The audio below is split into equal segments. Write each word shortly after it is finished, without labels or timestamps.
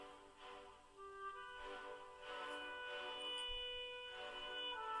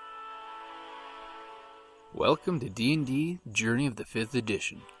Welcome to D&D Journey of the 5th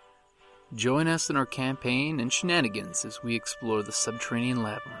Edition. Join us in our campaign and shenanigans as we explore the subterranean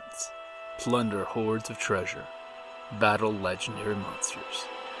labyrinths, plunder hordes of treasure, battle legendary monsters.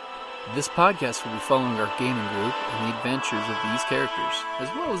 This podcast will be following our gaming group and the adventures of these characters, as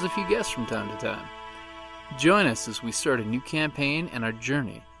well as a few guests from time to time. Join us as we start a new campaign and our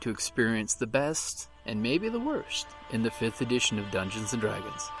journey to experience the best, and maybe the worst, in the 5th edition of Dungeons &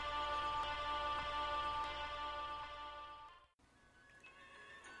 Dragons.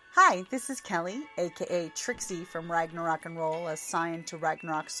 Hi, this is Kelly, aka Trixie from Ragnarok and Roll, assigned to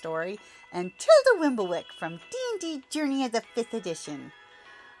Ragnarok Story, and Tilda Wimblewick from D&D Journey of the 5th Edition.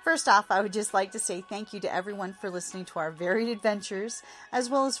 First off, I would just like to say thank you to everyone for listening to our varied adventures, as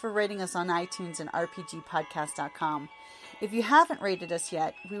well as for rating us on iTunes and RPGpodcast.com. If you haven't rated us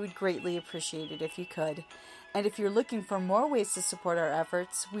yet, we would greatly appreciate it if you could. And if you're looking for more ways to support our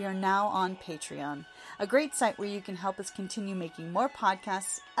efforts, we are now on Patreon, a great site where you can help us continue making more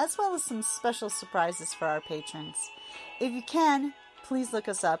podcasts, as well as some special surprises for our patrons. If you can, please look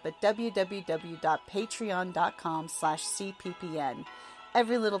us up at www.patreon.com/cppn.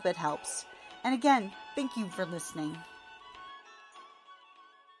 Every little bit helps. And again, thank you for listening.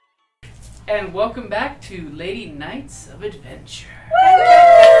 And welcome back to Lady Knights of Adventure.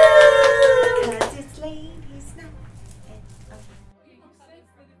 Because it's ladies' night.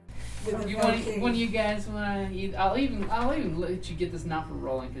 One of you guys want to? I'll even let you get this now for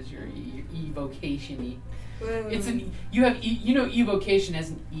rolling because you're evocation-y. It's an evocation as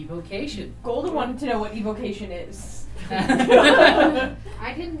an evocation. Golden wanted to know what evocation is. I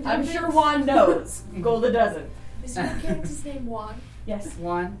didn't. I'm sure Juan knows. Golda doesn't. Is your character's name Juan? Yes.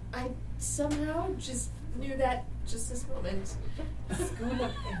 Juan. I somehow just knew that just this moment. School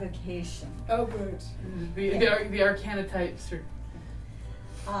of Evocation. Oh, good. The Arcana types are.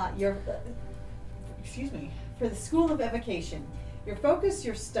 For the School of Evocation, your focus,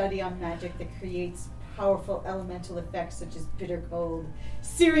 your study on magic that creates powerful elemental effects such as bitter cold,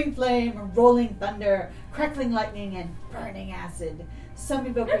 searing flame, rolling thunder, crackling lightning, and burning acid. Some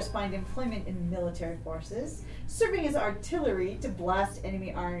evokers find employment in military forces, serving as artillery to blast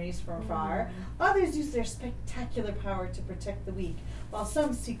enemy armies from afar. Others use their spectacular power to protect the weak, while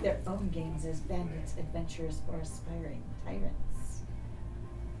some seek their own gains as bandits, adventurers, or aspiring tyrants.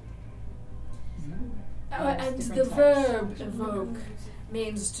 And the verb evoke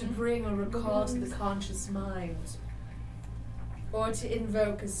means to bring or recall to the conscious mind, or to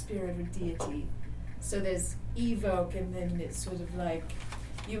invoke a spirit or deity. So there's evoke, and then it's sort of like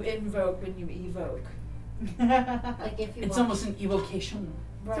you invoke when you evoke. Like if you It's want. almost an evocation.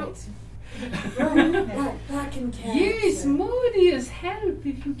 Right. Right. Back in character. Yes, Modius, help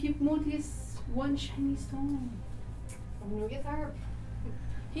if you give Modius one shiny stone. I'm gonna get her.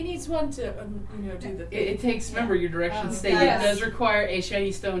 He needs one to, do the thing. It takes, remember, your directions state yes. it does require a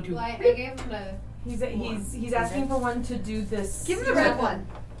shiny stone to. Well, I gave him the. He's asking for one to do this. Give him the red one.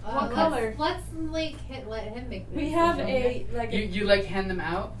 What color? Let's let him make the We have decision. You like hand them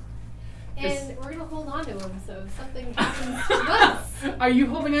out? And we're gonna hold on to him, so if something happens to us. Are you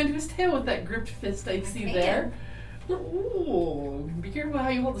holding onto his tail with that gripped fist I see man. there? Ooh, be careful how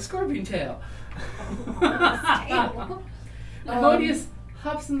you hold the scorpion tail. Tail. Modius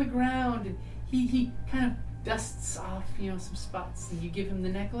hops on the ground and he kind of dusts off, some spots, and you give him the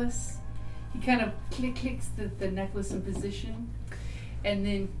necklace. He kind of clicks the necklace in position. And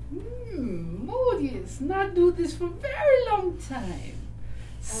then, Modius, not do this for a very long time.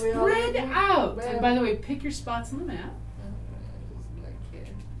 Spread out. And by the way, pick your spots on the map.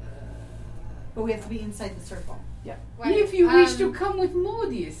 But we have to be inside the circle. Yeah. Right, If you wish to come with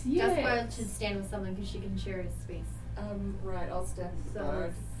Modius, yes. Despard should stand with someone because she can share his space. Right, I'll stand with So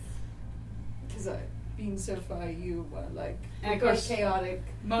guard. Because being so far, you are And of course, chaotic.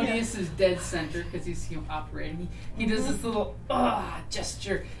 Modius is dead center because he's operating. He does this little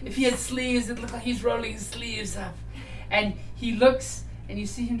gesture. If he had sleeves, it'd look like he's rolling his sleeves up. And he looks, and you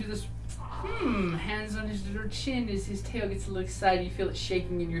see him do this. Hands on his little chin as his tail gets a little excited. You feel it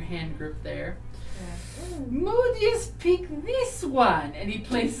shaking in your hand grip there. Modius, pick this one, and he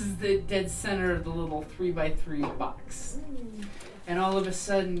places the dead center of the little 3x3 box. And all of a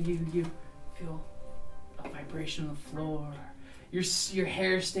sudden, you feel a vibration on the floor. Your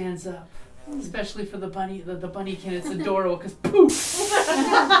hair stands up, especially for the bunny. The bunnykin, it's adorable because poof!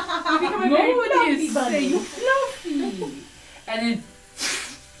 Modius, say you fluffy, and then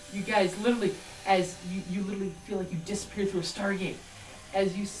you guys literally, as you literally feel like you disappear through a Stargate.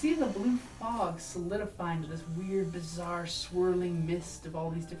 As you see the blue fog solidify into this weird, bizarre, swirling mist of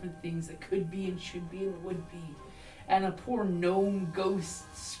all these different things that could be and should be and would be. and a poor gnome ghost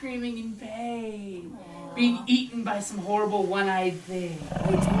screaming in pain, being eaten by some horrible one-eyed thing.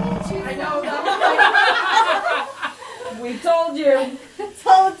 I know that. We told you.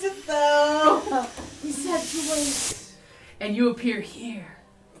 Told you so. We said to wait. And you appear here,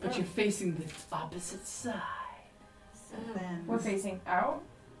 but you're facing the opposite side. Then, We're facing out.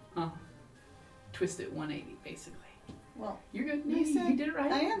 Twist it 180, basically. well, You're good. You You said did it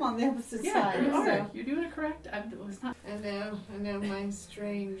right. I am on the opposite Yeah, side. you are. So. You're doing it correct. I was not. I know mine's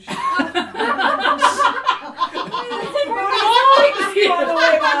strange.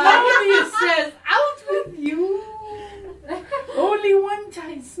 Modius says, out with you. Only one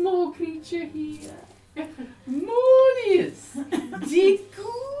tiny small creature here. Modius did good.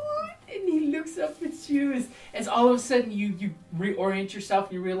 And he looks up at you as all of a sudden you reorient yourself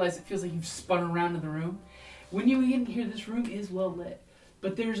and you realize it feels like you've spun around in the room. When you get in here, this room is well lit,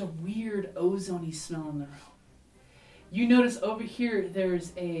 but there's a weird ozone-y smell in the room. You notice over here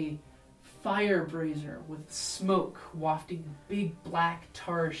there's a fire brazier with smoke wafting, big black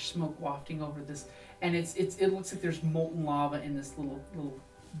tar smoke wafting over this, and it looks like there's molten lava in this little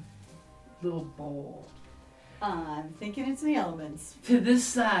bowl. I'm thinking it's the elements. To this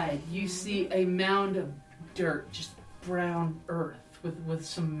side, you see a mound of dirt, just brown earth with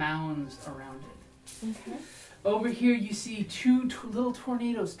some mounds around it. Okay. Over here, you see two little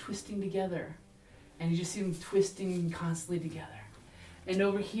tornadoes twisting together, and you just see them twisting constantly together. And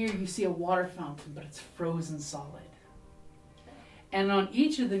over here, you see a water fountain, but it's frozen solid. And on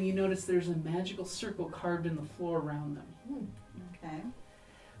each of them, you notice there's a magical circle carved in the floor around them. Okay.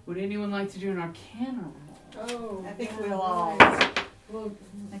 Would anyone like to do an Arcana roll? Oh, I think we'll all. Well,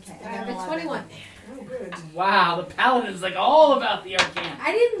 Okay. I have a 21. oh, good. Wow, the paladin's like all about the Arcana.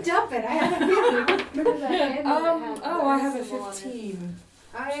 I didn't dump it. I had a feeling. Remember that hand that had I have a symbol on it? 15.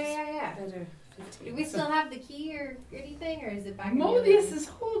 Oh, yeah. Better. Do 15. we still have the key or anything, or is it back in the Modius other is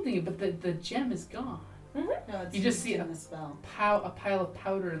holding it, but the gem is gone. No, it's You just see in a the spell. A pile of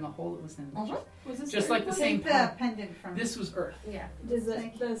powder in the hole it was in. Was this Just like the same Take the powder. pendant from. This was earth. one? Yeah. Does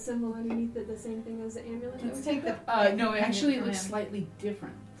Thank the symbol underneath it the same thing as the amulet? that Let's we take the. took out? No, pendant actually it from looks him. slightly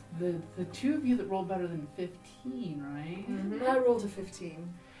different. The two of you that rolled better than 15, right? Mm-hmm. I rolled a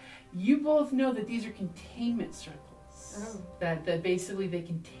 15. You both know that these are containment circles. Oh. That basically they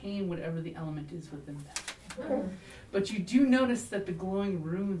contain whatever the element is within them. Oh. But you do notice that the glowing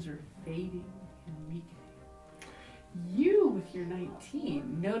runes are fading and weakening. You, with your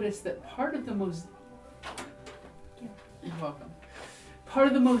 19, notice that part of the You're welcome. Part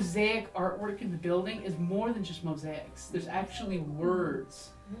of the mosaic artwork in the building is more than just mosaics. There's actually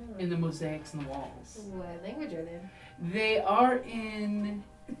words in the mosaics and the walls. What language are they in? They are in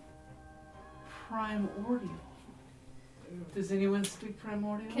primordial. Does anyone speak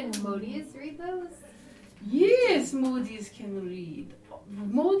primordial? Can Modius read those? Yes, Modius can read.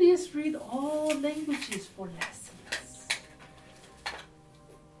 Modius read all languages for lessons.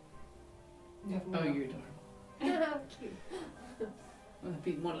 Oh, you're adorable. Cute. It'd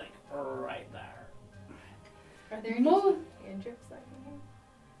be more like right there. Are there any Mo- cantrips I can hear?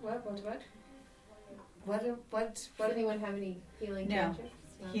 What? Does anyone have any healing No. cantrips?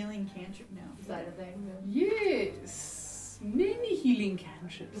 Healing cantrip? No. Side of thing. No. Yes, many healing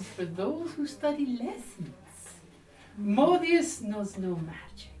cantrips for those who study lessons. Modius knows no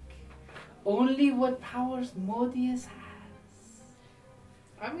magic. Only what powers Modius has.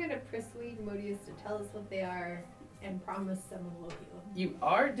 I'm gonna persuade Modius to tell us what they are and promise someone will heal him. You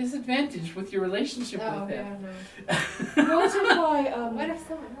are disadvantaged with your relationship Oh, with yeah, him. no. What if What if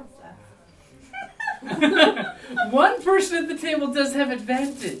someone else does? One person at the table does have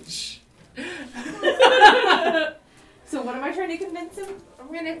advantage. So what am I trying to convince him? I'm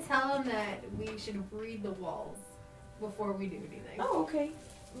gonna tell him that we should read the walls before we do anything. Oh, okay.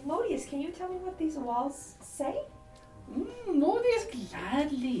 Modius, can you tell me what these walls say? Modius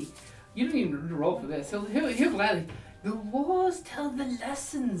gladly. You don't even need to roll for this. He'll gladly. The walls tell the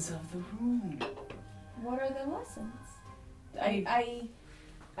lessons of the room. What are the lessons? I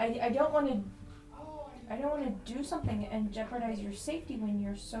don't want to. I don't want to do something and jeopardize your safety when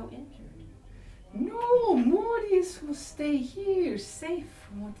you're so injured. No, Modius will stay here, safe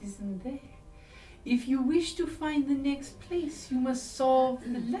from what is in there. If you wish to find the next place, you must solve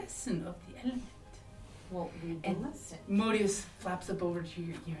the lesson of the element. Well, read the And- lesson. Modius flaps up over to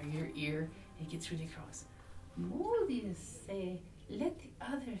your ear and he gets really cross. Modius say, let the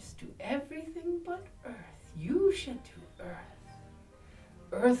others do everything but Earth. You should do Earth.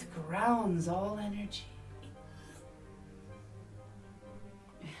 Earth grounds all energy.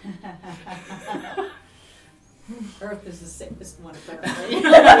 Earth is the safest one, apparently.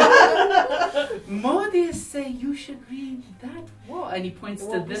 Modius say you should should read that wall. And he points It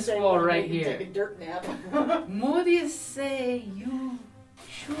to won't be this safe wall when right you here. Take a dirt nap. Modius say you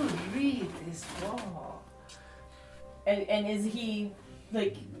should read this wall. And is he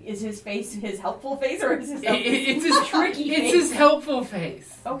like? Is his face his helpful face or is his It's his tricky face? It's his helpful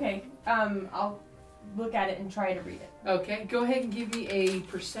face. Okay. I'll look at it and try to read it. Okay, go ahead and give me a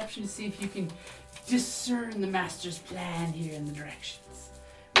perception to see if you can discern the master's plan here in the directions.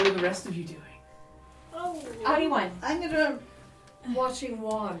 What are the rest of you doing? Oh. 21. I'm gonna Watching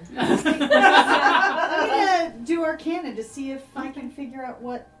Juan. I'm gonna do Arcana to see if I can figure out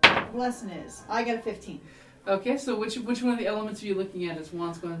what lesson is. I got a 15. Okay, so which one of the elements are you looking at as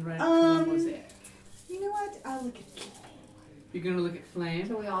Juan's going right? You know what? I'll look at You're going to look at flame?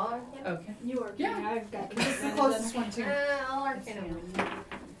 So we all are? Okay. You are. Yeah. I've got It's the closest one too. I'll Arcana one.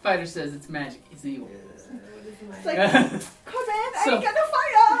 Fighter says it's magic. It's evil. What is It's mine? like, come in, I So- got the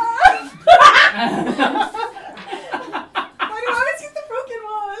fire! Why do I always get the broken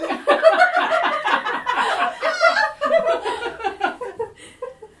one?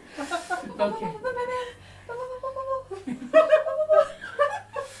 Okay.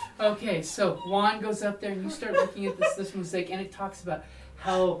 Okay, so Juan goes up there and you start looking at this mosaic, and it talks about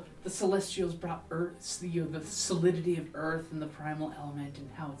how the Celestials brought Earth, the solidity of Earth and the primal element, and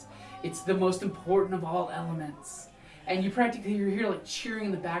how it's the most important of all elements. And you're here like cheering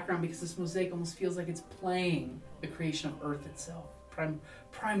in the background because this mosaic almost feels like it's playing the creation of Earth itself,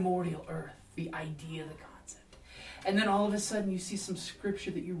 primordial Earth, the idea, the concept. And then all of a sudden you see some scripture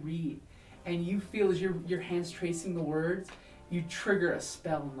that you read, and you feel as your hands tracing the words, you trigger a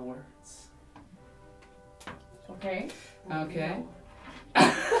spell in the words. Okay. Okay.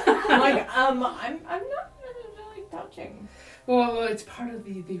 I'm like, I'm not really touching. Well, it's part of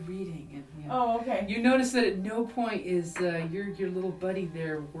the reading, and Oh, okay. you notice that at no point is your little buddy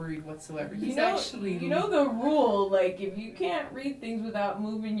there worried whatsoever. He's actually you know the rule, like if you can't read things without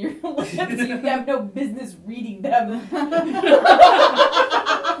moving your lips, you have no business reading them. Is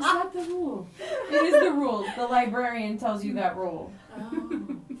that the rule? It is the rule. The librarian tells you that rule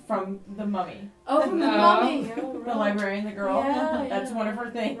Oh. from the mummy. Oh, from the No. mummy. Oh, right. The librarian, the girl. Yeah, That's yeah. one of her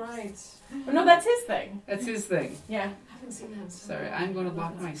things. Right. Oh, no, that's his thing. That's his thing. Yeah. I haven't seen that. Sorry, I'm going to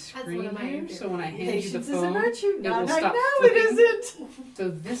lock my one screen of my here, so when I hand you the Patience is a phone, virtue. it Not will right stop now, flipping. it isn't. So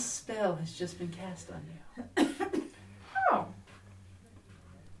this spell has just been cast on you. Oh.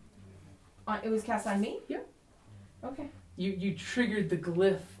 It was cast on me? Yep. Okay. You triggered the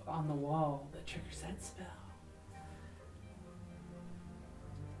glyph on the wall that triggers that spell.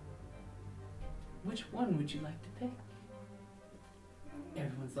 Which one would you like to pick?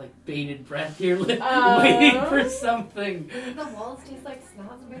 Everyone's like bated breath here, waiting for something. The walls taste like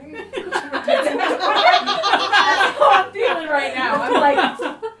snozberry. That's how I'm feeling right now. I'm like,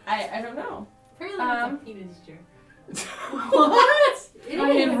 I don't know. Apparently it's a penis joke. What? It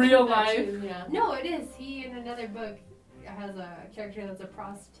In is. real life? Yeah. No, it is. He, in another book, has a character that's a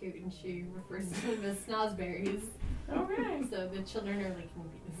prostitute, and she refers to them as snozberries. Okay. So the children are licking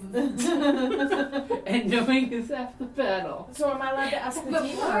penises. And knowing is half the battle. So am I allowed to ask the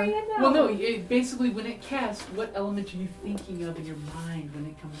team? Before you know. Well, no. Basically, when it casts, what element are you thinking of in your mind when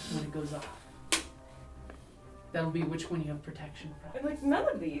it goes off? That'll be which one you have protection from. Like none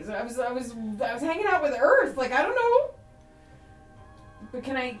of these. I was hanging out with Earth. Like I don't know. But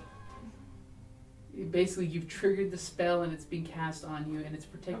can I? Basically, you've triggered the spell and it's being cast on you, and it's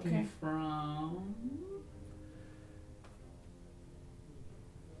protecting Okay. you from.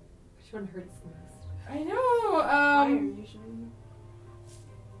 Which one hurts the most? I know. Fire usually.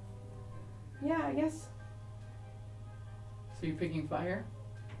 Yeah, I guess. So you're picking fire.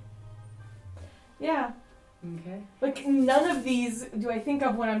 Yeah. Okay. Like none of these do I think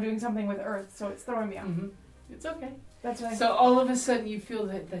of when I'm doing something with Earth, so it's throwing me off. Mm-hmm. It's okay. That's what I. So all of a sudden, you feel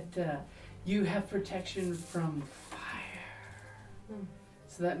that you have protection from fire.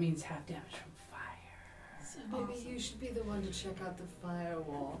 So that means half damage from fire. So maybe you should be the one to check out the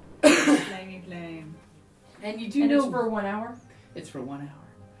firewall. Flamey flame. And you do And know it's for 1 hour. it's for 1 hour.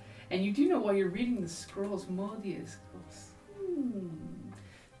 And you do know while you're reading the scrolls, Modius goes,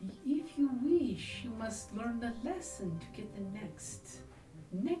 if you wish, you must learn the lesson to get the next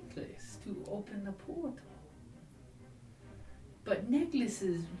necklace to open the portal. But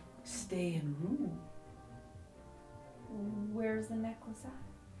necklaces stay in room. Where's the necklace at?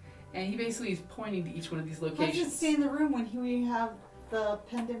 And he basically is pointing to each one of these How does it locations. stay in the room when we have the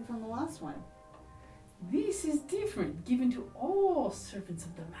pendant from the last one? This is different, given to all servants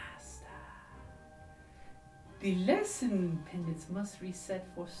of the Master. The lesson pendants must reset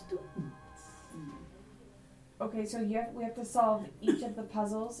for students. Okay, so we have to solve each of the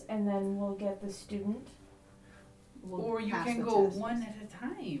puzzles, and then we'll get the student. or you pass can the go test. one at a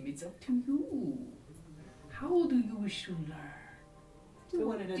time. It's up to you. How do you wish to learn? Do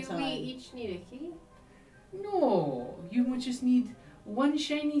one at a Do time. we each need a key? No, you would just need one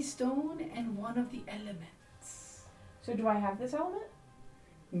shiny stone and one of the elements. So do I have this element?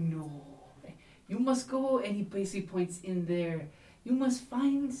 No, you must go, and he basically points in there. You must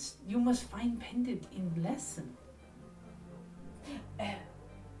find pendant in lesson.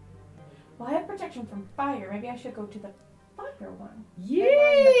 Well, I have protection from fire. Maybe I should go to the fire one.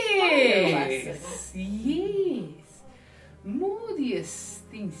 Yes, yes. Modius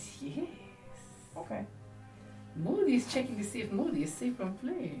thinks yes. Okay. Modius checking to see if Modius is safe from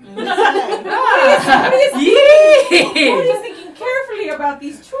flame. Modius Yes. thinking carefully about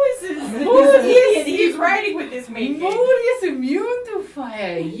these choices. Modius Idiot, he's riding with this maiden. Modius immune to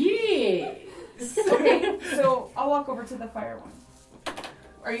fire. Yes. Okay, so I'll walk over to the fire one.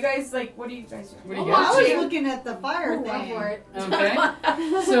 Are you guys like? What are you guys doing? What do you Well, I got? was looking at the fire Go thing. for it. Okay.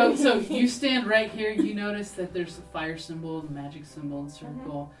 So you stand right here. You notice that there's a fire symbol, the magic symbol, and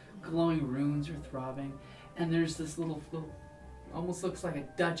circle. Glowing runes are throbbing, and there's this little almost looks like a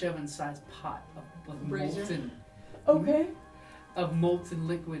Dutch oven-sized pot of Brazier? molten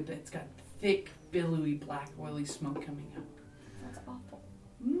liquid that's got thick, billowy, black, oily smoke coming out. That's awful.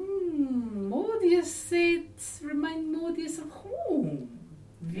 Modius said, remind Modius of home.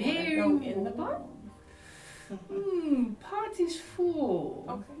 Very Wanna go in the pot? Pot is full.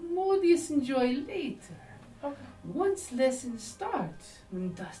 Okay. Modius enjoy later. Okay. Once lesson start,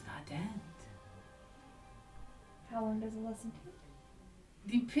 does not end. How long does a lesson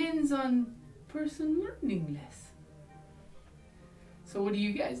take? Depends on person learning lesson. So what are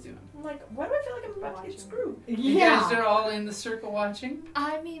you guys doing? I'm like, why do I feel like I'm about to get screwed? You guys are all in the circle watching?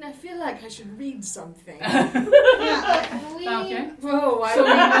 I mean, I feel like I should read something. Okay. Whoa, I So-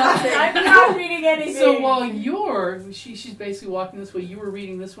 read nothing. I'm not reading anything. So while she's basically walking this way, you were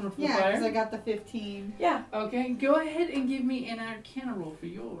reading this one from Yeah, the because I fire? got the 15. yeah, Okay, go ahead and give me an Arcana roll for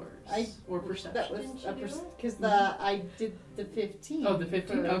yours. or That perception. was Didn't you do it? because I did the 15. Oh, the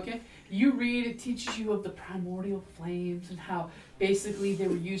 15? for- Okay. You read, it teaches you of the primordial flames and how basically they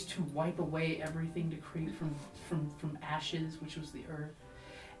were used to wipe away everything to create from ashes, which was the earth.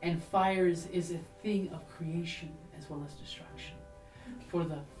 And fire is a thing of creation as well as destruction. For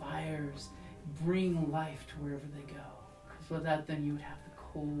the fires bring life to wherever they go. Because without them you would have the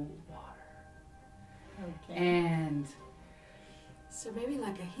cold water. Okay. And So maybe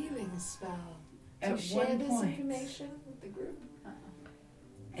like a healing spell. at To share one this point, information with the group.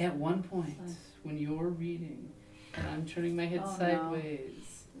 at one point, when you're reading, and I'm turning my head Oh, no.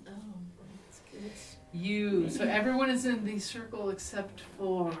 sideways, Oh, that's good. so everyone is in the circle except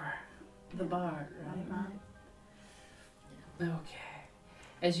for the bard, right? Uh-huh. Okay.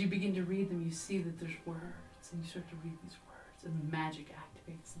 As you begin to read them, you see that there's words, and you start to read these words, and the magic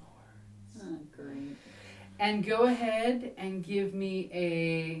activates the words. Oh, great. And go ahead and give me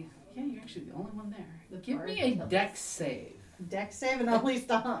a... Yeah, you're actually the only one there. Give me a dex save. Dex save and at least She's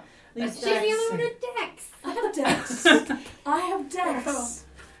the only one with Dex. I have Dex. I have Dex.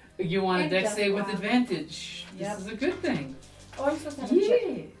 You want a And dex dex save with wow. advantage. Yep. This is a good thing. Oh, I'm supposed to have a chip.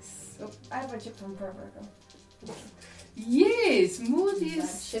 Yes. Oh, I have a chip from forever ago. Yes, That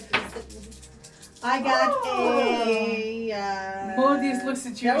Modius. ship is I got Oh. a. Modius looks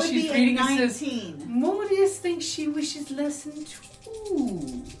at you That as would she's be a reading and says, 19. Modius thinks she wishes lesson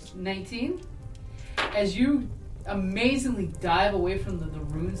 2. 19. As you amazingly dive away from the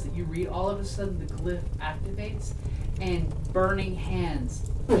runes that you read, all of a sudden the glyph activates and burning hands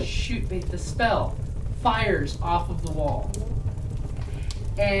shoot the spell fires off of the wall.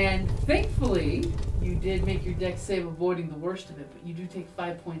 And thankfully, you did make your dex save avoiding the worst of it, but you do take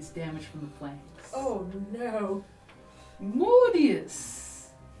 5 points damage from the flames. Oh no. Modius!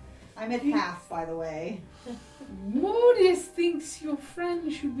 I'm at half, by the way. Modius thinks your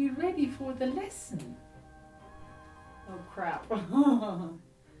friend should be ready for the lesson. Oh, crap.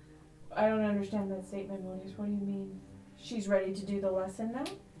 I don't understand that statement, Modius. What do you mean? She's ready to do the lesson now?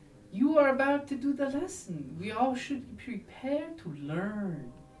 You are about to do the lesson. We all should prepare to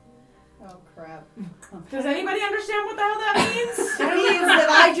learn. Oh, crap. Does anybody understand what the hell that means? That means that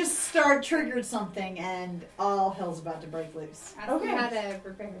I just triggered something and all hell's about to break loose. How Okay. to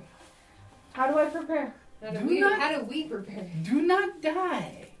prepare. How do I prepare? How Do do we prepare? Do not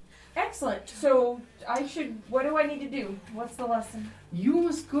die. Excellent. So what do I need to do? What's the lesson? You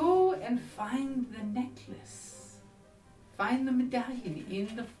must go and find the necklace. Find the medallion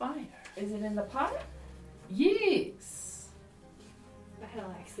in the fire. Is it in the pot? Yes.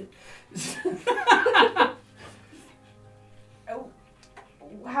 Battle axe it. Oh.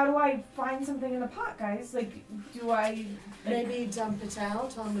 how do I find something in the pot, guys? Like, do I... Maybe dump it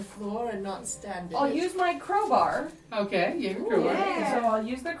out on the floor and not stand in I'll it. use my crowbar. Okay, you can crowbar. So I'll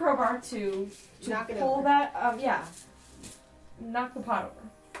use the crowbar to Knock it pull over. that, knock the pot over.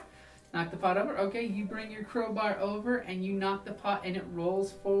 Knock the pot over. Okay, you bring your crowbar over and you knock the pot and it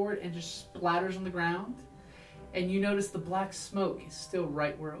rolls forward and just splatters on the ground. And you notice the black smoke is still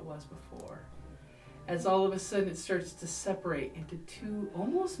right where it was before. As all of a sudden it starts to separate into two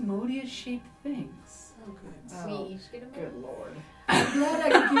almost Mobius-shaped things. Oh, good. We each get a Good lord. I'm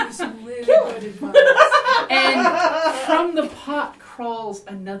glad I could give you some really good advice. And from the pot crawls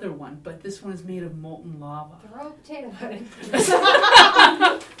another one, but this one is made of molten lava. Throw a potato at it.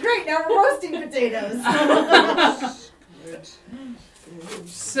 Great, now we're roasting potatoes.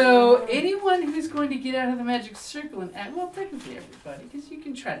 So anyone who's going to get out of the magic circle and act, well, technically everybody, because you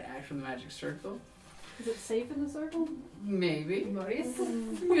can try to act from the magic circle. Is it safe in the circle? Maybe. Maurice?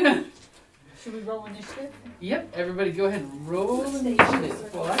 Yeah. Should we roll initiative? Yep, everybody go ahead and roll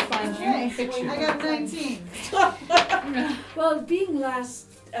initiative while I find you a picture. I got 19. Well, being last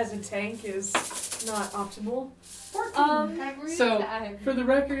as a tank is not optimal. 14. Every So, time. for the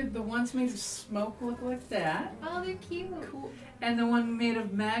record, the ones made of smoke look like that. Oh, they're cute. Cool. And the one made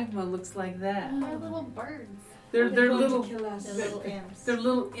of magma looks like that. They're little birds. They're going little to kill us. The little imps. they're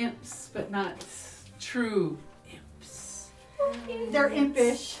little imps, but not true imps. They're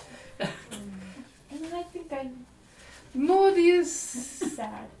impish. And then I think I'm Modius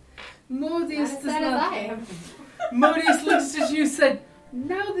sad. Not Modius as does sad as not I am. Modius looks at you and said,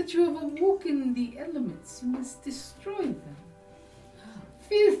 now that you have awoken the elements, you must destroy them.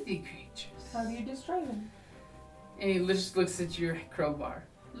 Filthy creatures. How do you destroy them? And he just looks at your crowbar.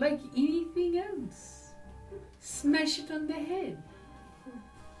 Like anything else. Smash it on the head.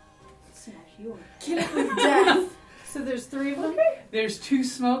 Smash yours. Kill it with death. So there's 3 of them? There's 2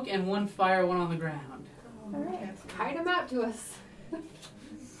 smoke and 1 fire, 1 on the ground. Alright. Hide them out to us.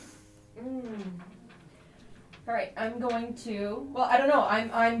 Alright, I'm going to... Well, I don't know.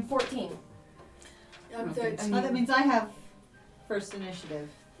 I'm 14. I'm Okay. 13. Oh, that means I have first initiative.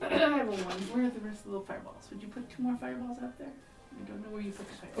 I have a 1. Where are the rest of the little fireballs? Would you put 2 more fireballs out there? I don't know where you put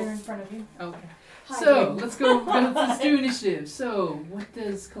the They're fireballs. in front of you. Okay. Hi. So, let's go. Let's do initiative. So, what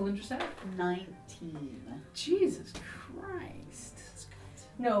does Calindra have? 19. Jesus Christ. That's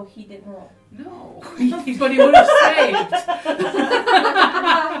No, he didn't roll. good. No. But he would have saved.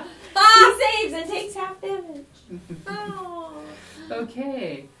 He saves and takes half damage. Oh.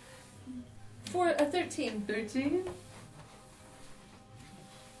 Okay. For a 13. 13.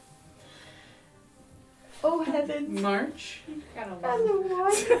 Oh, heavens. March. Got a That's one. a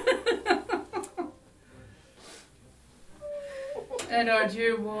 1. And our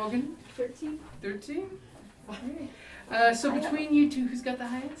dear Morgan. 13? 13. So between you two, who's got the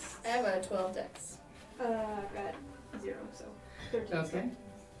highest? I have a 12 dex. I've got 0, so 13. Okay.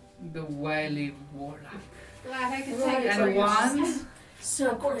 The wily warlock. Glad I could Right. take it And for a you. wand.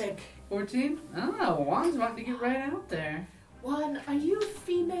 So quick. 14. Ah, wand's about to get right out there. Juan, are you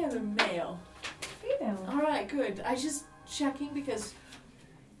female or male? Female. Alright, good. I just checking because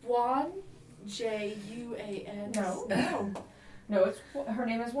Juan, Juan. No. No. No, it's her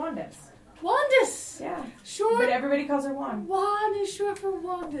name is Wandis. Wandis! Yeah. Short. But everybody calls her Wand. Juan is short for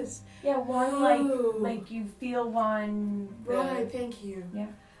Wandis. Yeah, one Oh. like you feel one. Right, thank you. Yeah.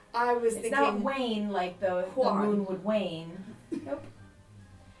 I was It's thinking. not wane like the Juan. moon would wane. Nope.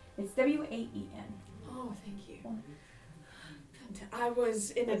 It's WAEN. Oh, thank you. Juan. I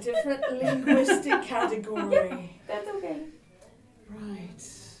was in a different linguistic category. That's okay. Right.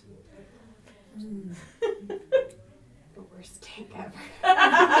 The worst take ever.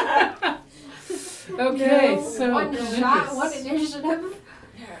 Okay, No. so One shot, one Calindra, initiative.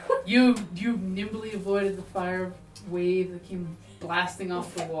 you nimbly avoided the fire wave that came blasting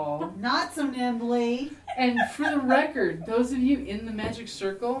off the wall. Not so nimbly. And for the record, those of you in the magic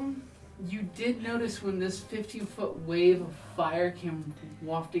circle, you did notice when this 15-foot wave of fire came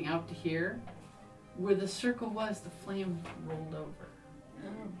wafting out to here, where the circle was, the flame rolled over.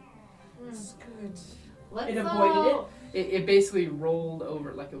 That's good. Let's It avoided It basically rolled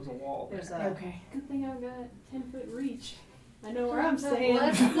over like it was a wall. There's there. a... Okay. Good thing I've got 10-foot reach. I know where I'm staying.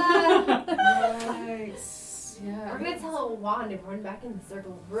 Let's, Right. Yeah. we're gonna tell a wand to run back in the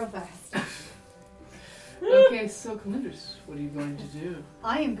circle real fast. Okay, so Calindris, what are you going to do?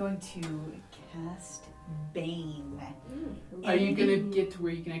 I am going to cast Bane. Are you going to get to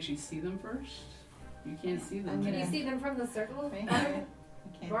where you can actually see them first? You can't see them. I'm Can you gonna- see them from the circle? Right. Bard?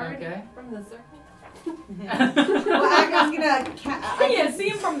 Okay. Bard Okay. from the circle? I'm gonna. See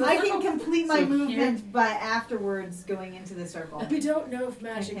him from the I circle. can complete my So movement by afterwards going into the circle. We don't know if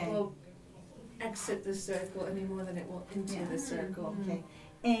magic Okay. will exit the circle any more than it will into the circle. Okay.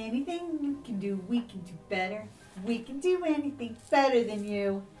 Anything we can do better. We can do anything better than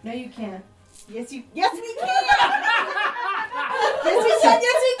you. No, you can't. Yes, we can. Yes, we can.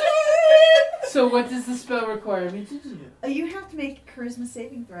 So what does the spell require me to do? You have to make a charisma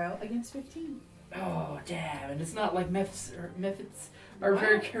saving throw against 15. Oh, damn. And it's not like Mephits are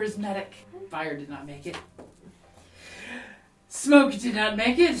very charismatic. Fire did not make it. Smoke did not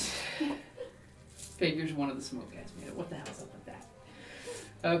make it. Figures one of the smoke guys made it. What the hell's up with that?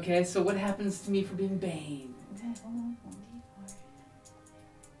 Okay, so what happens to me for being Bane?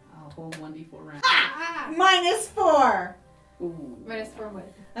 I'll hold 1d4 rounds. -4. Ooh. Minus 4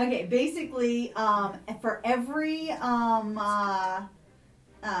 what? Okay, basically, for every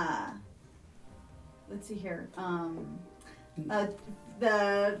let's see here,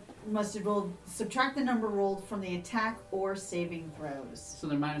 the must have rolled, subtract the number rolled from the attack or saving throws. So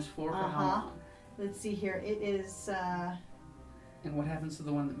they're -4 for how long? Let's see here. It is And what happens to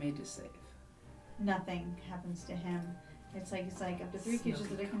the one that made you save? nothing happens to him. It's like up to 3 creatures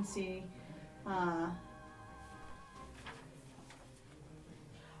that I can see.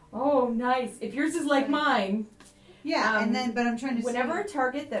 Oh, nice. If yours is like mine, Yeah, and then but I'm trying to whenever a see.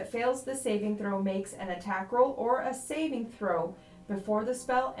 target that fails the saving throw makes an attack roll or a saving throw before the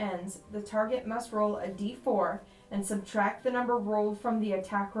spell ends, the target must roll a d4 and subtract the number rolled from the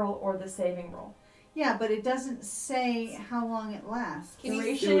attack roll or the saving roll. Yeah, but it doesn't say how long it lasts. Can you-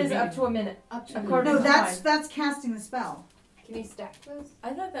 Duration It would is be- up to a minute. Up to According no, to that's mine. casting the spell. Can you stack those?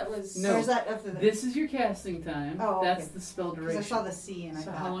 I thought that was... No. Or is that up to the? This is your casting time. Oh, okay. That's the spell Because duration. I saw the C and I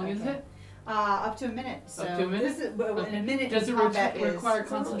So thought. how long is okay. it? Up to a minute. So Up to a minute? This is, well, in a minute. Does it combat is- require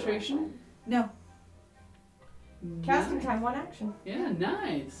concentration? No. Casting Nice. time, 1 action. Yeah,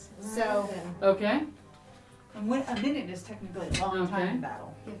 nice. So Okay. a minute is technically a long time Okay. in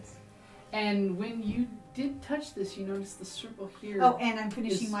battle. Yes. And when you did touch this, you noticed the circle here. Oh, and I'm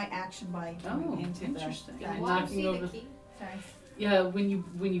finishing Is- my action by going into interesting. the. And Well, I knocking see over. the key. Sorry. Yeah, when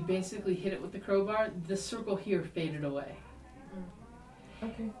you basically hit it with the crowbar, the circle here faded away.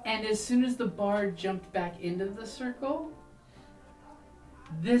 Okay. And as soon as the bar jumped back into the circle,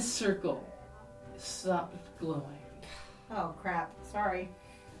 this circle stopped glowing. Oh crap! Sorry.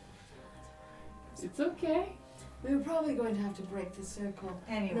 It's okay. We were probably going to have to break the circle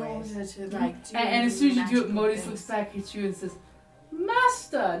in Anyways. order to, like, do And as soon as you do it, magical Modis things. looks back at you and says,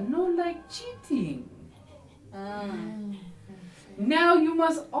 "Master, no like cheating. Now you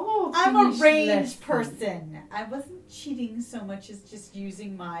must all I'm a finish ranged lesson." person. I wasn't cheating so much as just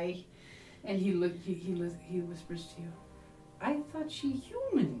using my. And he whispers to you, "I thought she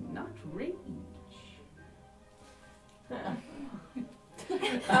human, not range."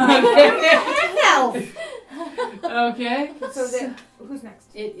 Elf. Okay. So who's next?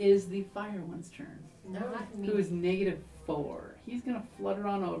 It is the fire one's turn. No, not me. Who is -4. He's gonna flutter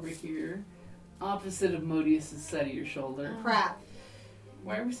on over here, opposite of Modius's side of your shoulder. Crap.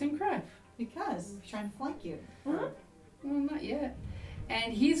 Why are we saying crap? Because I'm trying to flank you. Well, not yet.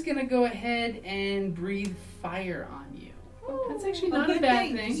 And he's gonna go ahead and breathe fire on you. That's actually not a good bad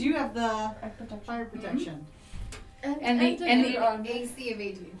thing, thing. 'cause you have the Protection. fire protection. And the AC of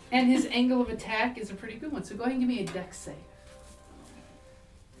 18. and his angle of attack is a pretty good one. So go ahead and give me a dex save.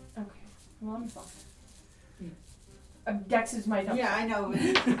 Okay. Well, I'm fine. Dex is my number. Yeah, I know. We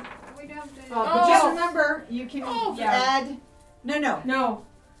don't have to. But just remember, you can yeah. add. No. No.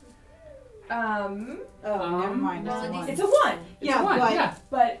 Oh, never mind. well, It's a it one. It's a 1. Yeah, One, but yeah.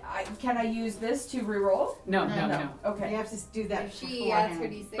 But can I use this to reroll? No. No. Okay. you have to do that If she adds her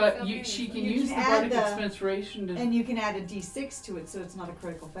beforehand. D6, But I'll do she it. can You use can the add bardic the- inspiration to. And you can add a d6 to it, so it's not a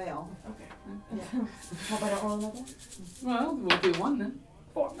critical fail. Hope I don't roll another. Well, we'll do 1 then.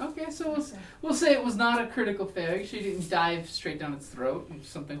 4. Okay, so we'll say it was not a critical failure. She didn't dive straight down its throat or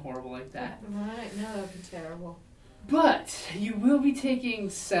something horrible like that. Right, no, that would be terrible. But you will be taking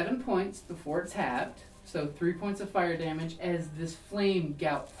 7 points before it's halved. So 3 points of fire damage as this flame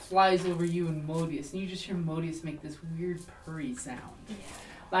gout flies over you and Modius. And you just hear Modius make this weird purry sound.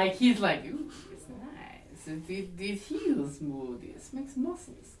 Like he's like, ooh, it's nice. It heals Modius. Makes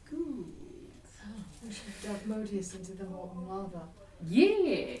muscles good. We should dump Modius into the molten lava.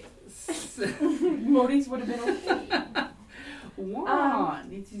 Yes. Modis would have been okay.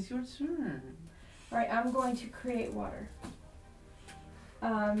 Juan, it is your turn. Alright, I'm going to create water.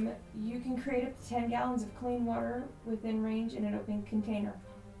 You can create up to 10 gallons of clean water within range in an open container.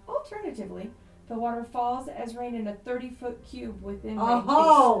 Alternatively, The water falls as rain in a 30-foot cube within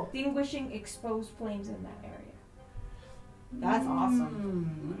Oh! extinguishing exposed flames in that area. That's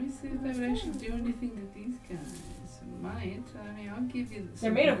awesome. Let me see if that would actually do anything to these guys. It might. I mean, I'll give you.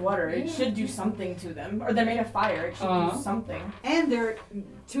 They're made of water. It should do something to them. Or they're made of fire. It should do something. And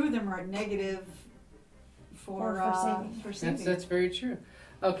two of them are negative for saving. That's very true.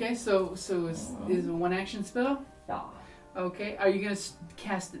 Okay, so is a one action spell? Yeah. Okay, are you gonna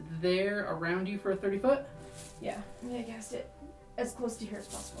cast it there around you for a 30-foot? Yeah. I'm gonna cast it as close to here as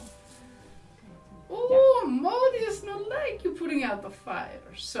possible. Oh, Modius, not like you putting out the fire.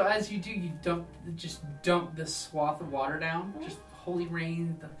 So as you do, you dump this swath of water down. Just holy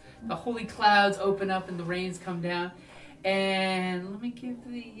rain, the holy clouds open up and the rains come down. And let me give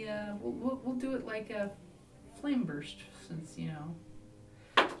the we'll do it like a flame burst, since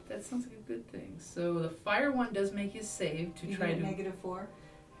that sounds like a good thing. So the fire one does make his save to try to -4.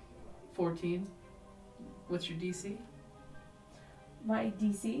 14. What's your DC? My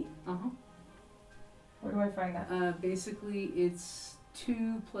DC? Where do I find that? Basically, it's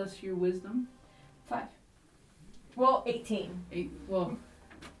 2 plus your wisdom. 5. Well, 18. 8. Well,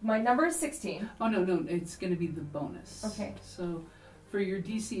 my number is 16. Oh no, it's going to be the bonus. Okay. So for your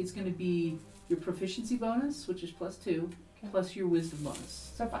DC, it's going to be your proficiency bonus, which is +2, plus your wisdom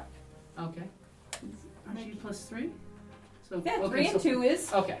bonus. So 5. Okay. Aren't you +3? So yeah, okay, 3 and 2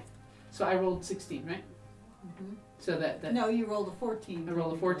 is. Okay. So I rolled 16, right? Mm-hmm. So that. No, you rolled a 14. I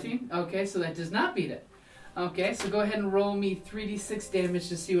rolled a 14. Okay, so that does not beat it. Okay, so go ahead and roll me 3d6 damage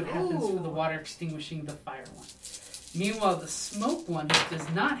to see what happens for the water extinguishing the fire one. Meanwhile, the smoke one does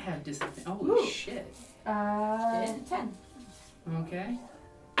not have disadvantage. Holy shit. 10. Okay.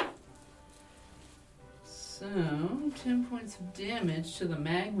 So, 10 points of damage to the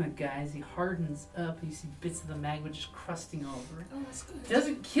magma guy as he hardens up. You see bits of the magma just crusting over. Oh, that's good.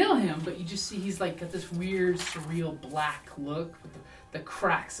 Doesn't kill him, but you just see he's like got this weird, surreal black look with the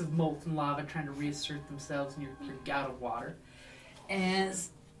cracks of molten lava trying to reassert themselves in your gout of water.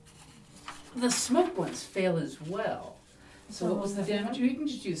 As the smoke ones fail as well. So what was the damage? You can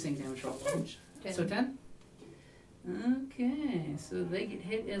just do the same damage roll. 10. So 10? Okay, so they get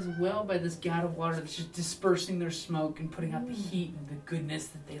hit as well by this gout of water that's just dispersing their smoke and putting out the heat and the goodness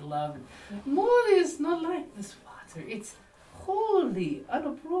that they love. And Molly is not like this water. It's wholly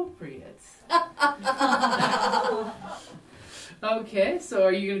inappropriate. Okay, so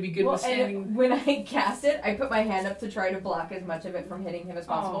are you going to be good with standing? When I cast it, I put my hand up to try to block as much of it from hitting him as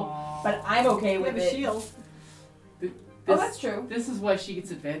possible. Aww. But I'm okay with it. Shield. That's true. This is why she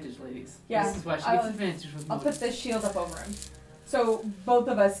gets advantage, ladies. Yeah, This is why she gets advantage with I'll Molly. put this shield up over him. So both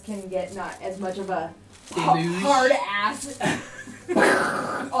of us can get not as much of a Deluge. hard ass.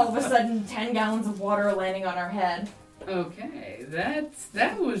 All of a sudden, 10 gallons of water landing on our head. Okay,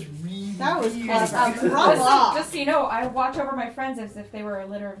 that was really That was weird. clever. Bravo. Just so you know, I watch over my friends as if they were a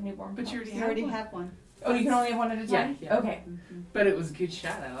litter of newborn But you pups. already, have one. Oh, you can only have one at a time? Yeah. Okay. But it was a good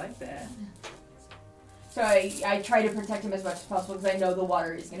shot. I like that. So I try to protect him as much as possible because I know the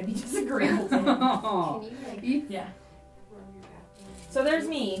water is going to be disagreeable to him. Oh. Can you Yeah. run your back? So there's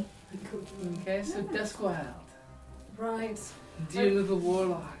me. Okay, so Duskwild, Right. dear little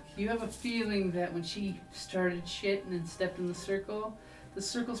warlock, you have a feeling that when she started shit and then stepped in the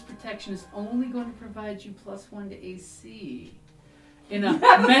circle's protection is only going to provide you +1 to AC. In a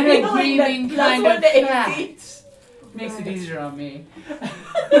have a feeling metagaming that kind +1 of to AC. fact. Makes it easier on me.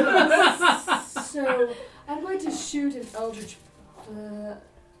 So, I'm going to shoot an Eldritch.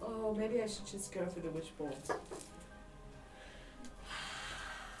 Maybe I should just go for the Witch Bolt.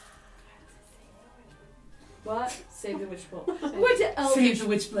 What? Save the Witch Bolt. What Save Eldritch the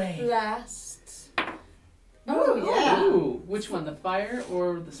Witchblade. Blast? Oh, yeah. Ooh, which one, the fire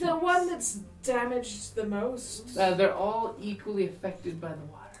or the The smoke? one that's damaged the most. They're all equally affected by the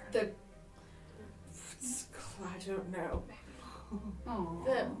water. I don't know. Aww.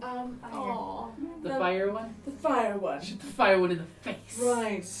 The The fire one? The fire one. Shoot the fire one in the face.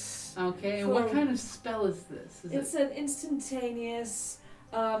 Right. Okay, and what kind of spell is this? Is It's an instantaneous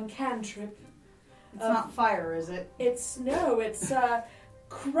cantrip. It's not fire, is it? It's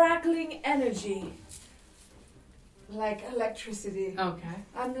crackling energy. Like electricity. Okay.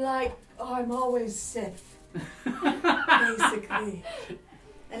 I'm always Sith, basically.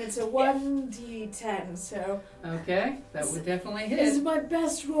 And it's a 1d10, so Okay, that would definitely it's hit. my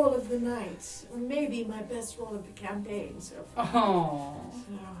best roll of the night. Or maybe my best roll of the campaign so far. Oh.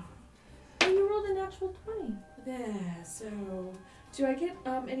 So, Oh, you rolled a natural 20. there, so do I get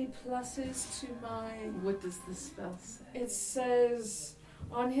any pluses to my What does this spell say? it says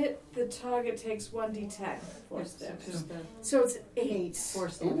On hit, the target takes 1d10 force damage. Just the So it's 8.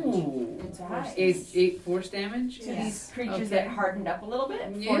 force damage. Ooh. It's high. Eight force damage? So Yes. these creatures Okay. get hardened up a little bit.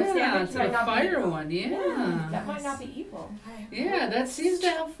 Force Yeah, damage it's might a not be fire evil. one, yeah. That might not be evil. Yeah, that seems to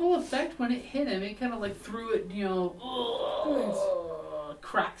have full effect when it hit him. It kind of like threw it,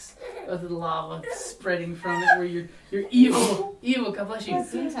 cracks of the lava spreading from it where you're evil. Evil, God bless you.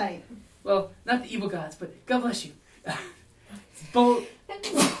 Skin tight. Well, not the evil gods, but God bless you. Both.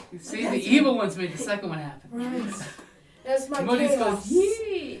 You see, the evil ones made the second one happen. Right. That's my Modis chaos. goes,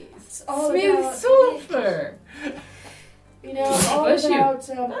 yes! It's all Smooth about, sulfur! you know, all Bless you. about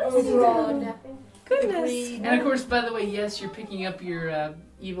Oberon. Goodness. And of course, by the way, yes, you're picking up your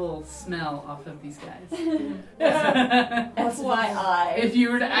evil smell off of these guys. FYI. If you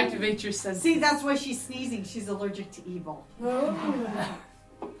were to activate your senses. See, that's why she's sneezing. She's allergic to evil. Oh.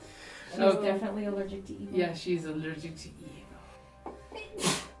 She's Okay. definitely allergic to evil. Yeah, she's allergic to evil.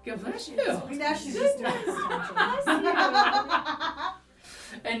 God bless you. Now she's just doing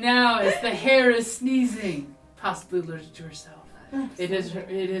And now, as the hair is sneezing, possibly allergic to herself, it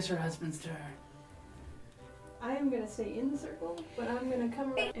is her husband's turn. I am gonna stay in the circle, but I'm gonna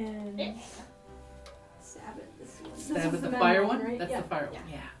come around and stab at this one. This Stab is at the metal fire one? right? That's yeah. the fire one,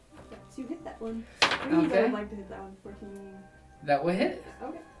 Yeah. yeah. Yeah. So you hit that one. I believe I Okay. would like to hit that one. 14. That will hit.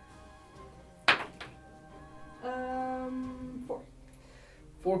 Okay. 4.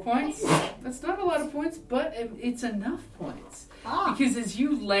 4 points. That's not a lot of points, but it's enough points. Ah. Because as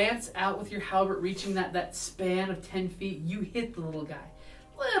you lance out with your halberd, reaching that span of 10 feet, you hit the little guy.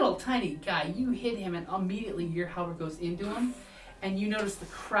 Little tiny guy. You hit him, and immediately your halberd goes into him, and you notice the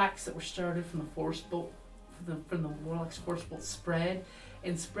cracks that were started from the force bolt, from the warlock's force bolt spread,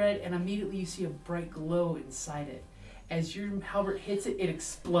 and immediately you see a bright glow inside it. As your halberd hits it, it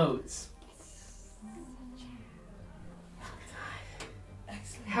explodes.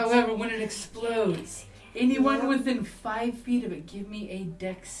 However, when it explodes, anyone within 5 feet of it, give me a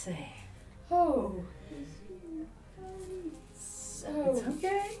dex save. Oh. So. It's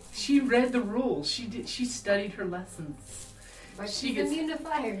okay. She read the rules. She studied her lessons. But She she's gets- immune to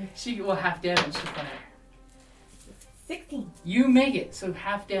fire. She will half damage to fire. 16. You make it, so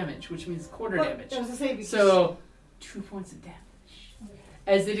half damage, which means quarter damage. I was gonna say, because So 2 points of damage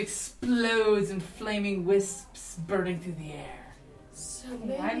as it explodes in flaming wisps burning through the air. So Okay,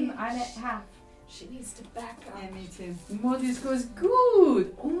 maybe I'm at half. she needs to back up. Yeah, me too. Modis goes,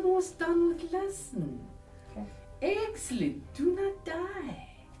 good, almost done with lesson. Okay. Excellent, do not die.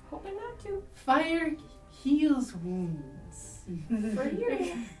 Hoping not to. Fire heals wounds. For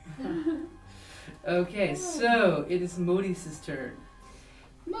you. Okay, so it is Modis' turn.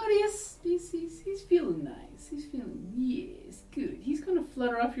 Modis, he's feeling nice. He's feeling, yes, good. He's going to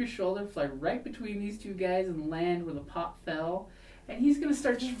flutter off your shoulder, fly right between these two guys and land where the pot fell. And he's going to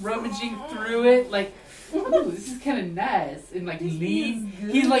start just rummaging through it like, ooh, this is kind of nice. And like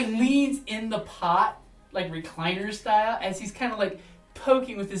he like leans in the pot, like recliner style, as he's kind of like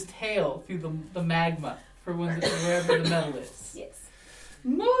poking with his tail through the magma for wherever the metal is. Yes.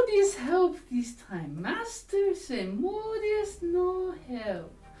 Modis help this time. Master say Modis no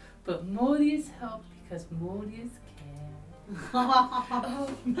help. But Modis help because Modis can.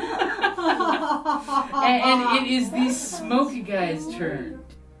 And it is the smoky guy's turn.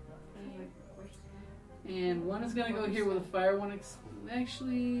 And one is going to go here with a fire. One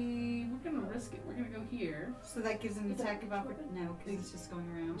actually, we're going to risk it. We're going to go here. So that gives an attack of opportunity. No, because he's just going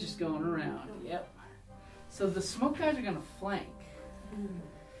around. Just going around. Yep. So the smoke guys are going to flank.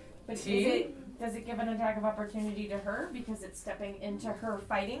 But See? does it give an attack of opportunity to her because it's stepping into her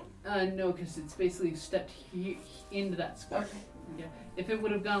fighting? No, because it's basically stepped into that square. Okay. Yeah. If it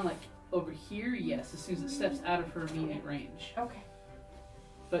would have gone like over here, yes, as soon as it steps out of her immediate range. Okay.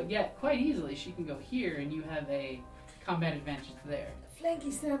 But yeah, quite easily she can go here and you have a combat advantage there.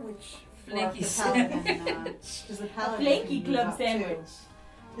 Flanky sandwich. Flanky paladin, sandwich. because the paladin Flanky can move club up, too. sandwich.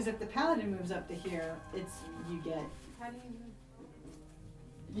 Because if the paladin moves up to here, it's you get.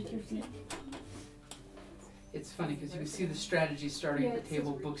 It's funny because you can see the strategy starting at the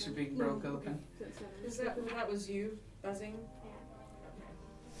table. Books are being broke open. Is that was you buzzing?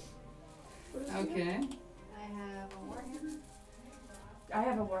 Okay. I have a warhammer. I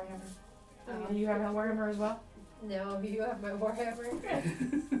have a warhammer. Do you have a warhammer as well? No, you have my warhammer.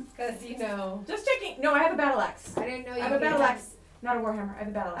 Because, you know. Just checking. No, I have a battle axe. I didn't know I you have a battle had- axe. Not a warhammer. I have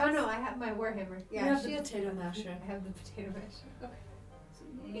a battle axe. Oh, no, I have my warhammer. You Yeah, have she the has. potato masher. I have the potato masher. Okay.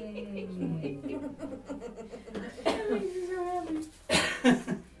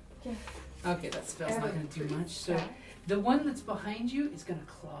 Okay, that spell's not going to do much. So the one that's behind you is going to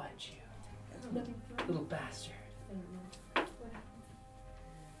claw at you. Little bastard.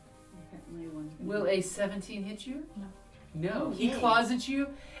 definitely one's gonna Will be- a 17 hit you? No. No. He Yay. claws at you,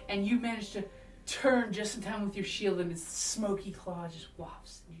 and you manage to turn just in time with your shield, and his smoky claw just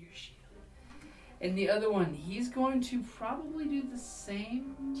wafts into your shield. And the other one, he's going to probably do the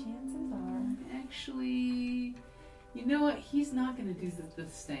same. Chances are. Actually, you know what? He's not going to do the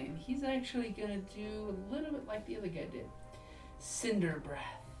same. He's actually going to do a little bit like the other guy did. Cinder breath.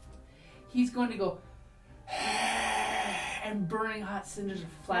 He's going to go and burning hot cinders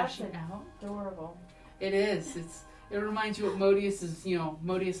are flashing That's out. Adorable. It is. It reminds you what Modius is,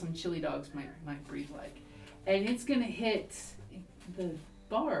 Modius on chili dogs might breathe like. And it's going to hit the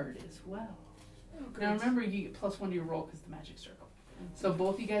bard as well. Now remember, you get +1 to your roll because of the magic circle. So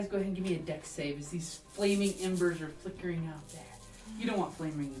both you guys go ahead and give me a dex save as these flaming embers are flickering out there. You don't want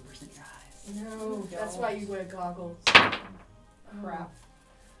flaming embers in your eyes. No, that's why you wear goggles. Crap.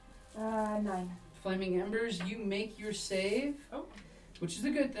 9. Flaming embers, you make your save, which is a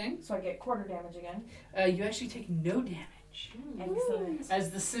good thing. So I get quarter damage again. You actually take no damage. Excellent. As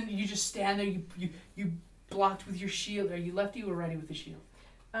the cinder, you just stand there, you blocked with your shield. Are you lefty or righty with the shield?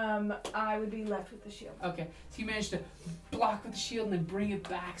 I would be left with the shield. Okay, so you manage to block with the shield and then bring it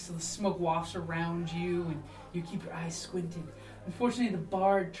back so the smoke wafts around you and you keep your eyes squinted. Unfortunately, the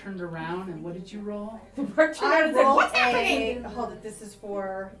bard turned around and what did you roll? The bird turned I around and said, rolled "What's happening?" hold it, this is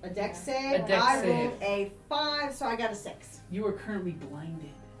for a dex save. A dex I save. rolled a 5, so I got a 6. You are currently blinded.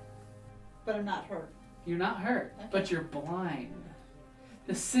 But I'm not hurt. You're not hurt, Okay. but you're blind.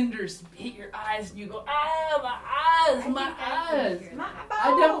 The cinders hit your eyes and you go, ah, my eyes. My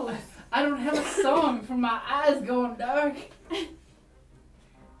I don't have a song for my eyes going dark.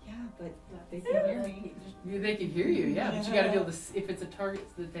 Yeah, but they can hear me. They can hear you, yeah, but you got to be able to. If it's a target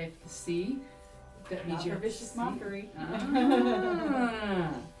that they have to see, that means Not you for have to vicious see. mockery.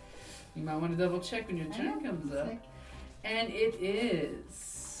 Ah. You might want to double check when your I turn know. comes up, Sick. and it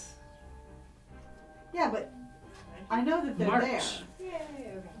is Yeah, but I know that they're March. there. Yay,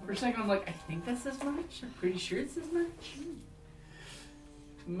 okay. For a second, I'm like, I think that says March. I'm pretty sure it says March.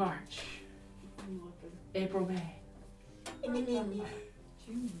 March, April, May.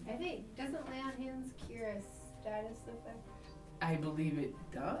 I think, doesn't lay on hands cure a status effect? I believe it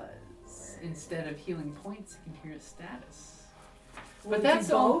does. Instead of healing points, it can cure a status. Will But it that's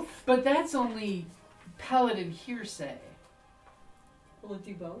do both? But that's only paladin hearsay. Will it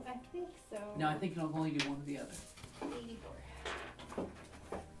do both? I think so. No, I think it'll only do one or the other. 84.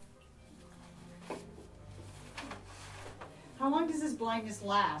 How long does this blindness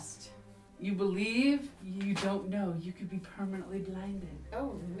last? You believe, you don't know. You could be permanently blinded.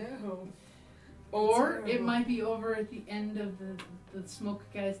 Oh no. Or it Terrible. might be over at the end of the smoke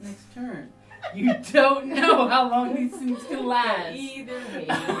guy's next turn. You don't know how long these things can last. Either way.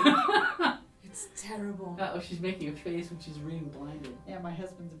 It's terrible. Oh, she's making a face when she's reading blinded. Yeah, my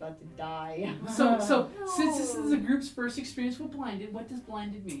husband's about to die. So since this is the group's first experience with blinded, what does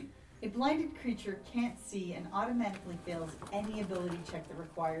blinded mean? A blinded creature can't see and automatically fails any ability check that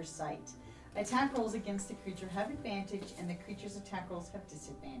requires sight. Attack rolls against the creature have advantage, and the creature's attack rolls have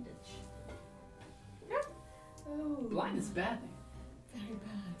disadvantage. Oh. Blind is a bad thing. Very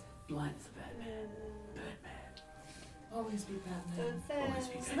bad. Blind is a bad man. Bad man. Always be So Batman. it Always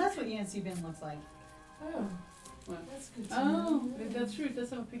be says, So that's what Yancy Bin looks like. Oh. What? That's good to Oh, know. that's true. It does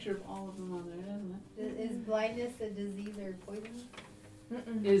have a picture of all of them on there, doesn't it? is blindness a disease or poison?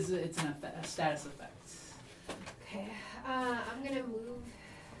 Mm-mm. It's a status effect. Okay. I'm gonna move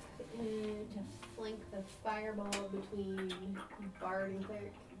to flank the fireball between Bard and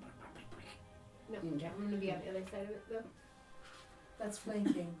Cleric. No, Okay. I'm gonna be on the other side of it though. That's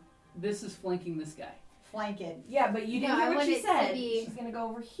flanking. This is flanking this guy. Flank it. Yeah, but you didn't No, I hear what she wanted said. to be- She's gonna go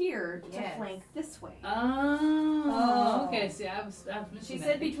over here to Yes. flank this way. Oh, okay. See, I was missing She that.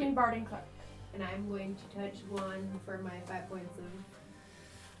 said between Bard and Clark. And I'm going to touch one for my 5 points of.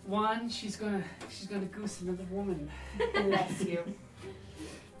 One, she's gonna goose another woman. Bless you.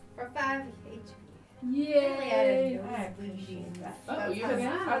 For 5 HP. Yay! I appreciate that. Oh, That's you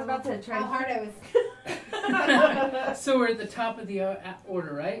how- I was about to try How to hard I was. So we're at the top of the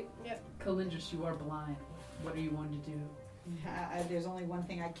order, right? Yep. Kalindris, you are blind. What are you wanting to do? There's only one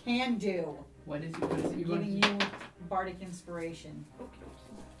thing I can do. What is it? What is it I'm you're going to giving do? you bardic inspiration.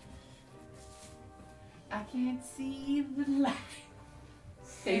 I can't see the light.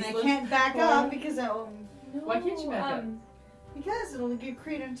 And I Tasteless? can't back up because Why can't you back up? because it'll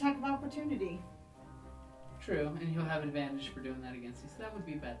create an attack of opportunity. True, and he'll have advantage for doing that against you, so that would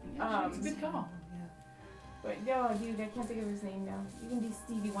be a bad thing. Actually, it's a good call. But no, dude, I can't think of his name now. You can be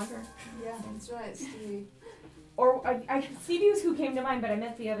Stevie Wonder. Yeah, that's right, Stevie. Or Stevie was who came to mind, but I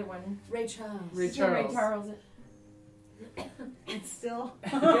meant the other one. Ray Charles. Ray Yeah, Ray Charles. Charles. It's still.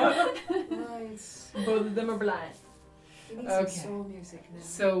 Right. Both of them are blind. We need Okay. some soul music now.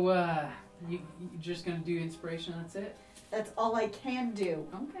 So, you're just gonna do inspiration, that's it? That's all I can do.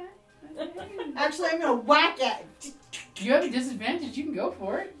 Okay. Actually, I'm gonna whack it. You have a disadvantage, you can go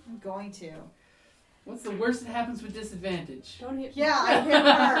for it. I'm going to. What's the worst that happens with disadvantage? Don't hit. Yeah, I hit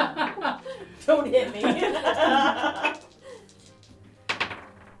her. Don't hit me.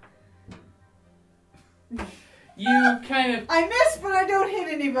 You kind of I miss, but I don't hit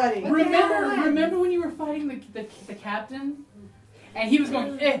anybody. remember when you were fighting the captain, and he was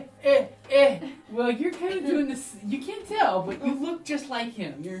going Well, you're kind of doing this. You can't tell, but you look just like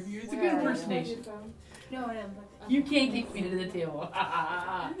him. It's a good impersonation. No, I am. You can't kick me to the table.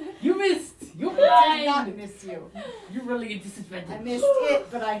 You missed. You're I did not blind. miss you. You're really a disadvantage. I missed it,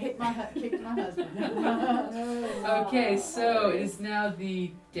 but I hit kicked my husband. Okay, so it is now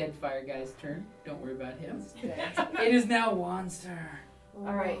the dead fire guy's turn. Don't worry about him. It is now Juan's turn.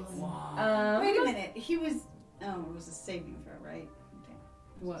 All right. Juan. Wait a minute. He was. Oh, it was a saving throw, right?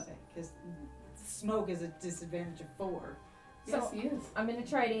 What? Because smoke is a disadvantage of 4. Yes, he is. I'm gonna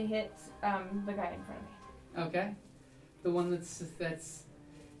try to hit the guy in front of me. Okay. The one that's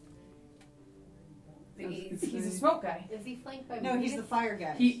He's a smoke guy. Is he flanked by No, he's the fire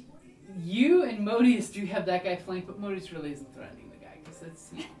guy. You and Modius do have that guy flanked, but Modius really isn't threatening the guy because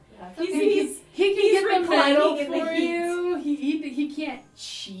that's That's He's- okay. he's- he can he's get the medal reclining in the for heat. you. He can't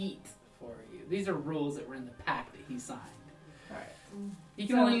cheat for you. These are rules that were in the pact that he signed. Alright. He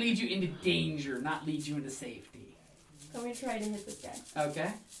can only lead you into danger, not lead you into safety. I'm gonna try to hit this guy.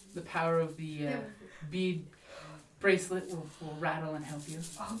 Okay. The power of the bead bracelet will rattle and help you.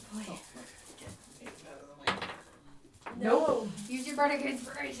 Oh boy. No. Use your bardic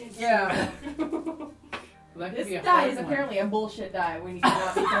inspiration. Yeah. Well, that could This be a die hard is one. apparently a bullshit die when you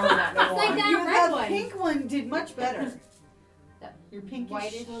cannot be throwing that no It's like more. that You, red the one. pink one did much better. That Your pinkish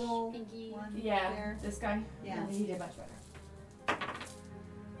whitish, little pinky. one Yeah, there. this guy. Yeah. He did much better.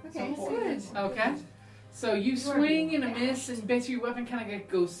 Okay. So Good. Okay. So you swing and a miss, and basically your weapon kind of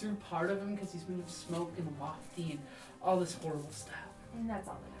goes through part of him because he's moved smoke and wafty and all this horrible stuff. And that's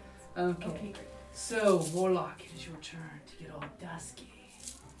all that Okay. happens. Okay, great. So Warlock, it is your turn to get all dusky.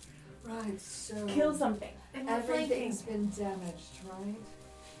 Right, so Kill something. And we're flanking. everything's been damaged, right?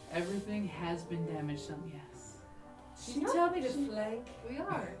 Everything has been damaged. Some yes. Did you tell me to flank? We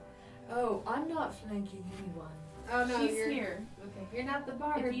are. Oh, I'm not flanking anyone. Oh no, She's you're here. Okay, you're not the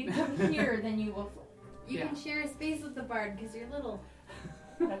bard. If you come here, then you will. You Yeah. can share a space with the bard because you're little.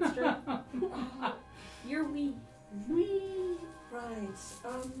 That's true. You're wee. Right.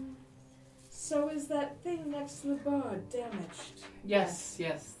 So is that thing next to the bard damaged? Yes,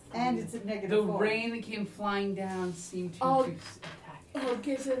 yes. And it's at negative The 4. rain that came flying down seemed to Oh. attack. I'll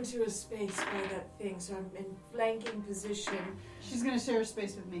get into a space by that thing, so I'm in flanking position. She's gonna share a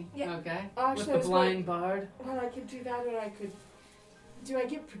space with me. Yeah. Okay. Actually, I With the was blind bard. Well, I could do that, or I could. Do I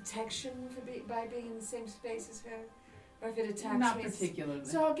get protection by being in the same space as her, or if it attacks Not me? particularly.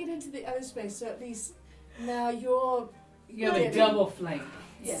 So I'll get into the other space. So at least now you're. You have a Yeah. double flank.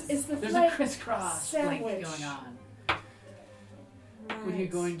 Yes. It's the There's flank a crisscross flank sandwich. going on. Right. What are you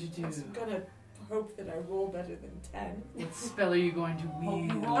going to do? I'm gonna hope that I roll better than 10. What spell are you going to Roll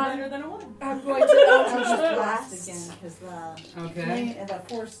wield? better than a 1. I'm going to Eldritch Blast Blast again because Okay. the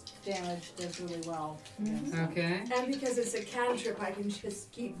force damage does really well. Okay. And because it's a cantrip, I can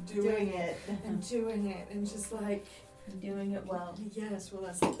just keep doing it and doing it and just like, Doing it well. yes, well,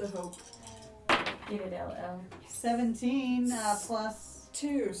 that's the hope. Get it, LL. 17 plus.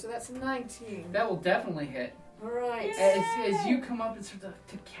 2, so that's 19. That will definitely hit. Alright. As you come up and start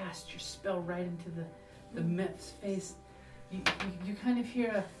to cast your spell right into the myth's face, you kind of hear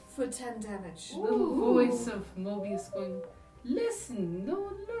a For 10 damage. little voice of Mobius going, "Listen,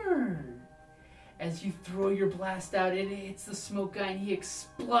 no, learn." As you throw your blast out, it hits the smoke guy and he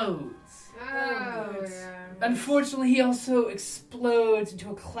explodes. Oh, good. yeah. Unfortunately, he also explodes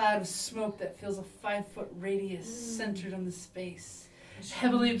into a cloud of smoke that fills a 5-foot radius centered on the space,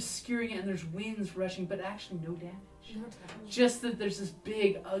 heavily obscuring it, and there's winds rushing, but actually no damage. No damage. Just that there's this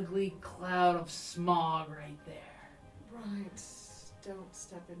big, ugly cloud of smog right there. Right. Don't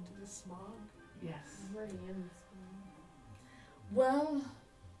step into the smog. Yes. I'm already in this Well,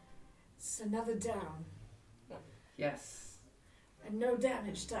 it's another down. Yes. And no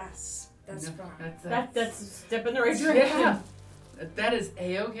damage to us. That's No, fine. That's a step in the right direction. Yeah. That is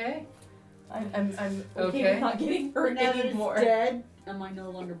A-okay. I'm okay, Okay. with not getting hurt Now that it's anymore. dead, am I no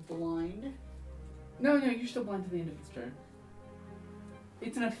longer blind? No, you're still blind to the end of its turn.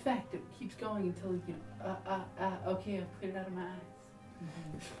 It's an effect. It keeps going until you can, okay, I've cleared it out of my eyes.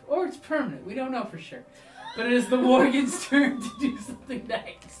 Or it's permanent. We don't know for sure. But it is the Worgen's turn to do something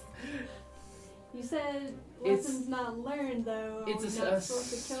next. You said It's- lessons not learned, though. it's Are we a not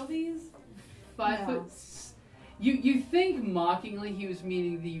supposed to kill these? 5 No. foot. You think mockingly he was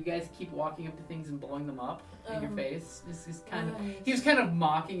meaning that you guys keep walking up to things and blowing them up in your face. This is kind of. He was kind of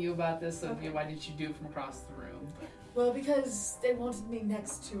mocking you about this. Of, why did you do it from across the room? Well, because they wanted me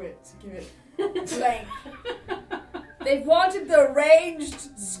next to it to give it blank. They wanted the ranged,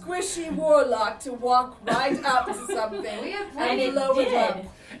 squishy warlock to walk right up to something. We have And plenty it of blow it did. up.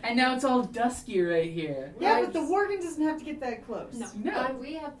 And now it's all dusky right here. Yeah, but the Worgen doesn't have to get that close. No. No.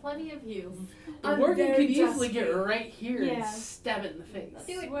 we have plenty of heals. The I'm Worgen very could easily dusky. get right here Yeah. and stab it in the face.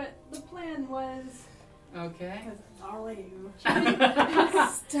 Do it. What the plan was, Okay. because it's all I do.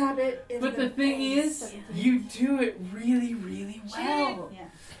 Stab it in But the thing face. is, you do it really, really well. Yeah.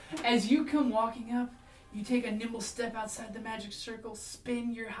 As you come walking up, you take a nimble step outside the magic circle,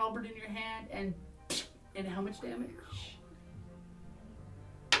 spin your halberd in your hand, and how much damage?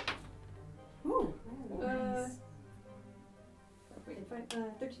 Ooh. Wait,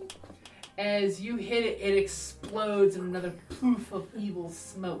 13? As you hit it, it explodes in another poof of evil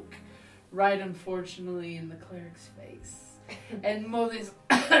smoke, right unfortunately in the cleric's face. And Modius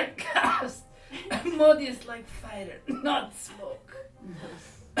cast Modius like fire, not smoke.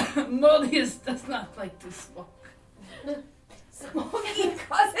 Modius does not like to smoke. Smoking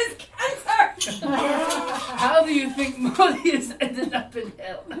causes cancer! How do you think Modius ended up in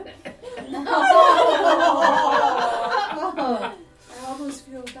hell? I almost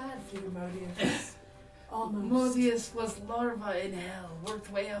feel bad for you, Modius. Almost. Modius was larva in hell,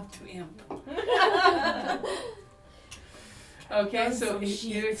 worked way up to imp. Okay, so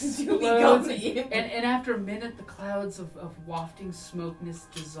it explodes, and after a minute, the clouds of wafting smokeness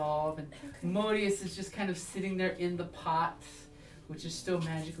dissolve, and Modius is just kind of sitting there in the pot, which is still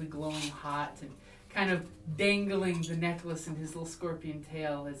magically glowing hot, and kind of dangling the necklace in his little scorpion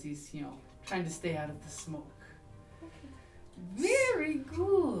tail as he's, trying to stay out of the smoke. Very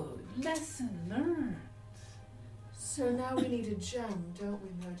good. Lesson learned. So now we need a gem, don't we,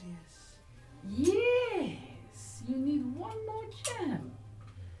 Modius? Yes, you need one more gem.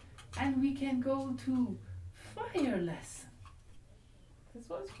 And we can go to fire lesson. This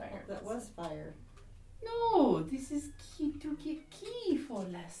was fire. That was fire. No, this is key to get key for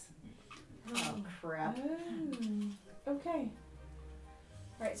lesson. Oh, crap. Okay.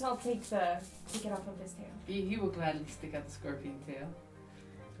 Alright, so I'll take it off of his tail. He will gladly stick out the scorpion tail.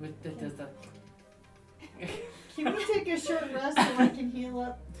 With does that. Can we take a short rest so I can heal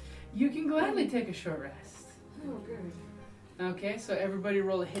up? You can gladly take a short rest. Oh, good. Okay, so everybody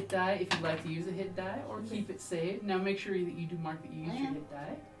roll a hit die if you'd like to use a hit die or keep it saved. Now make sure that you do mark that you use your hit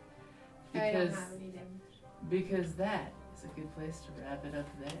die. I don't Because have any damage. because that is a good place to wrap it up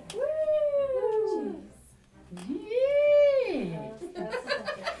there. Woo! Yeah.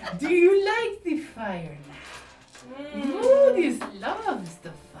 Do you like the fire now? Modius loves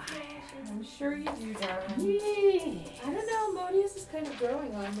the fire. I'm sure you do, darling. Yeah. I don't know, Modius is kind of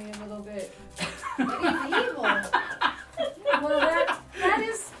growing on me a little bit. He's evil. Well, that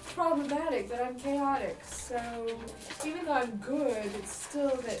is problematic, that I'm chaotic. So even though I'm good, it's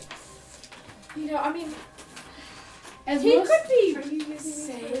still that, I mean, As he most, could be Are you using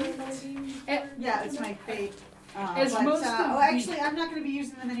saved. Yeah, it's my fate. As but, most of the- actually, I'm not going to be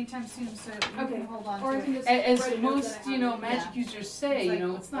using them anytime soon, so you Okay. can hold on Or I to can it. just as write a note most, that I have. magic Yeah. users say, It's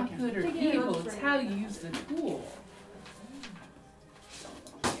like- it's not okay. good or Take it out, evil, just it's write how it you down. use the tool.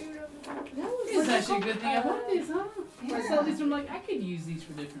 That was It's actually a wonderful. good thing about these, huh? I saw these, I'm like, I could use these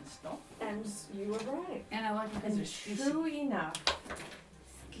for different stuff. And you were right. And I like because And they're squishy. true enough.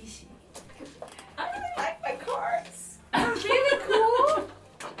 Squishy. I really like my cards. Really cool.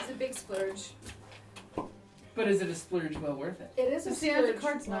 It's a big splurge. But is it a splurge well worth it? It is a See, are the splurge.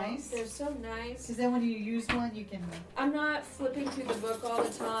 cards Well, nice? They're so nice. Because then when you use one, you can. I'm not flipping through the book all the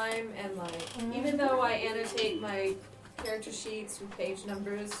time, and even though I annotate my character sheets with page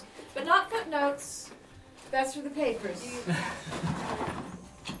numbers, but not footnotes. That's for the papers.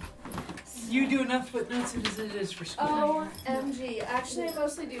 You do enough footnotes as it is for school. OMG. Actually, I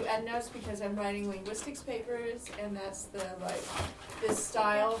mostly do endnotes because I'm writing linguistics papers, and that's the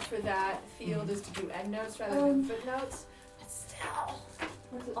style for that field is to do endnotes rather than footnotes. But still,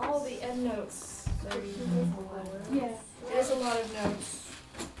 all the endnotes. Yeah. There's a lot of notes.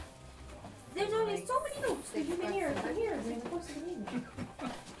 There's only so many notes. Did you mean here? Here. They're supposed to be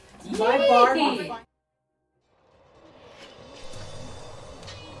there. My bar. Yay!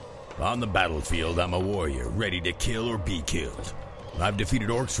 On the battlefield, I'm a warrior, ready to kill or be killed. I've defeated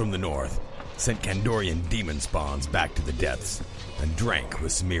orcs from the north, sent Kandorian demon spawns back to the depths, and drank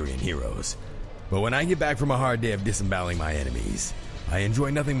with Cimmerian heroes. But when I get back from a hard day of disemboweling my enemies, I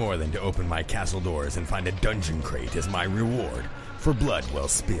enjoy nothing more than to open my castle doors and find a dungeon crate as my reward for blood well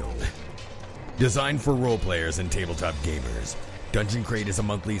spilled. Designed for role players and tabletop gamers, Dungeon Crate is a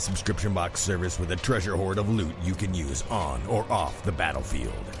monthly subscription box service with a treasure hoard of loot you can use on or off the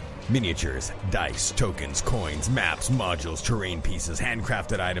battlefield. Miniatures, dice, tokens, coins, maps, modules, terrain pieces,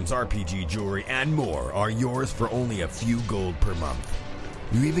 handcrafted items, RPG jewelry, and more are yours for only a few gold per month.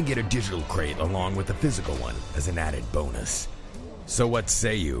 You even get a digital crate along with a physical one as an added bonus. So what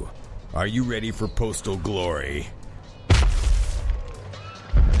say you? Are you ready for postal glory?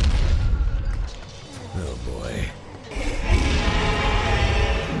 Oh boy.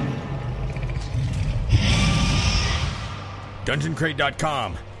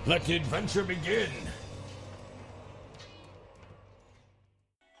 DungeonCrate.com. Let the adventure begin.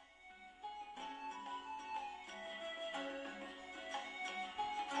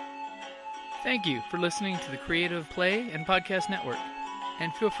 Thank you for listening to the Creative Play and Podcast Network.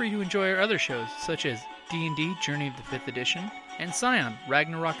 And feel free to enjoy our other shows, such as D&D Journey of the 5th Edition and Scion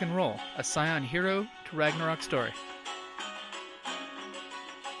Ragnarok and Roll, a Scion hero to Ragnarok story.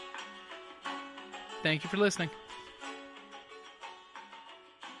 Thank you for listening.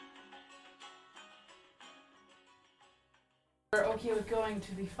 We're okay with going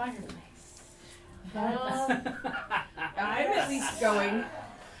to the fireplace. I'm at least going.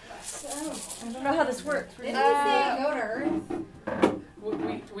 I don't know how this works. Didn't we say go to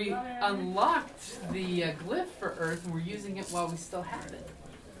Earth? We unlocked the glyph for Earth, and we're using it while we still have it.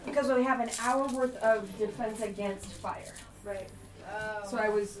 Because we have an hour worth of defense against fire. Right.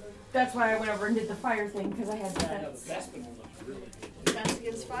 So that's why I went over and did the fire thing, because I had defense. Defense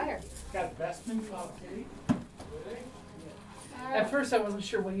against fire. Got Vestman, Kitty. At first, I wasn't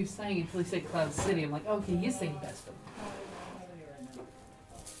sure what he was saying until he said Cloud City. I'm like, okay, he's saying Bespin.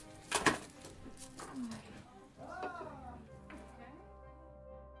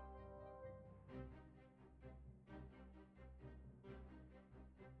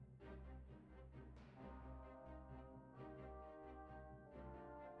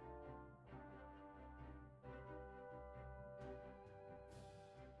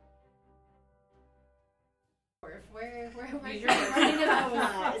 Where am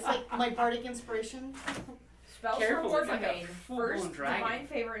I? It's like my bardic inspiration. Spells Careful, from War it's like a Domain. full-blown First, dragon. Divine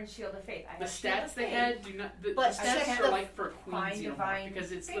Favor and Shield of Faith. I The have Shield stats of they Faith. had do not. The But stats check are the like for Queen's Divine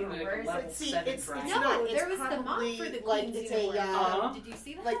because it's Favor. literally Where like is a level it? 7 dragon. No, it's there was the mod probably for the like Queen's it's a Uh-huh. Did you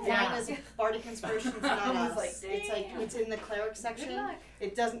see that? like Yeah. mine is a bardic inspiration. It's not I was us. like, It's like it's in the cleric Good section. luck.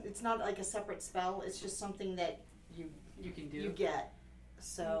 It doesn't. It's not like a separate spell. It's just something that You can do. you get.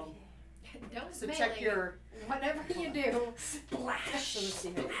 So Don't so melee check your. whatever you do. So let's see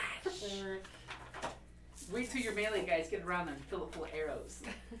here. Wait till your melee guys get around there and fill it full of arrows.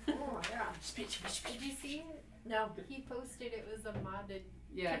 Oh yeah. Did you see it? No. He posted it was a modded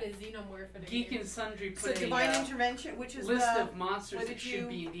Yeah. put a xenomorph in a Geek game. and Sundry So put divine a intervention, which is list the of monsters what that did should you-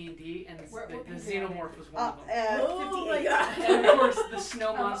 be in D&D, and What the page are you xenomorph was one of them. 58. And of course, the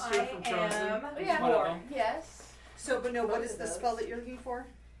snow monster I from Frozen am is Yeah. one of them. Yes. So, but no, what Both is of the those. spell that you're looking for?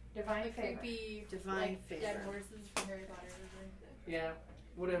 Divine The Favor. creepy Divine like favor. dead horses from Harry Potter. Yeah,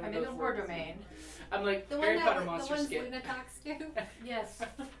 whatever. I'm in those the War words. Domain. I'm like The Harry one Potter that the monster ones skip. Luna talks to. Yes.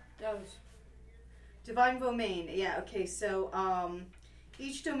 Those. Divine domain. Yeah. Okay. So,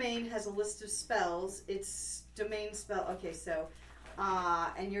 each domain has a list of spells. It's domain spell. Okay. So,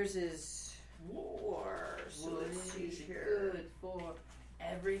 and yours is war. So Wood let's see is here. good for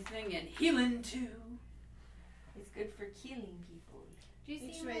everything and healing too. It's good for killing people. Do you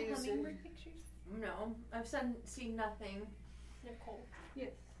Each see my domain is a- hummingbird pictures? No, I've seen nothing. Nicole.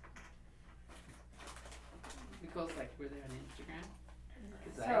 Nicole's like, we're there on Instagram.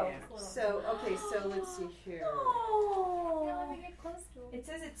 'Cause So- I am. So okay. So let's see here. Yeah, let Oh. me get close to him. It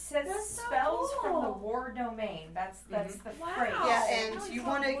says That's so spells from the cool. War Domain. That's the Wow. phrase. Yeah, Oh, and you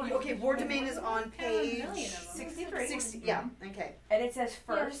want to. Okay, war domain is on page 63. 60. Yeah. Okay. And it says Yeah,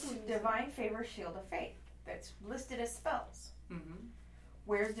 first, I've seen Divine Favor, Shield of Faith. That's listed as spells. Mm-hmm.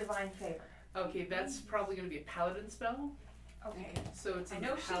 Where's Divine Favor? Okay, that's probably going to be a paladin spell. Okay. So it's I in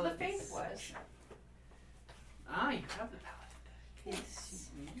know the Shield of paladin Faith was. section. Ah, you have the paladin deck. Yes.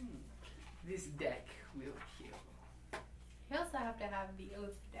 This deck will heal. You also have to have the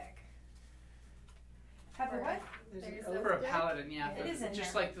oath deck. Have the what? There's an There's oath a- For a deck? paladin, yeah. It for- is in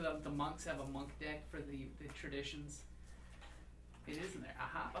just there. like the monks have a monk deck for the traditions. It is in there.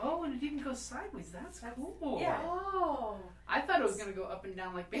 Aha. Oh, and it even goes sideways. That's cool. Yeah. Oh, I thought it was going to go up and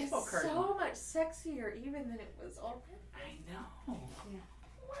down like baseball it's cards. so much sexier even than it was already. I know.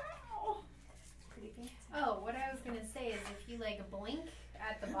 Wow. like blink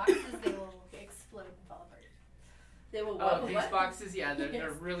at the boxes, they will explode and fall apart. They will Oh, these boxes, yeah, they're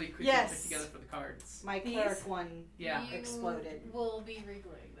Yes. really quickly Yes. put together for the cards. My These? cleric one Yeah. You exploded. will be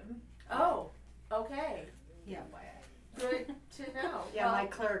regluing them. Oh, okay. Yeah. FYI. Good to know. Yeah, Well, my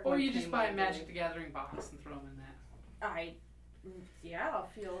cleric Or one you just came buy a out Magic good. the Gathering box and throw them in that. I'll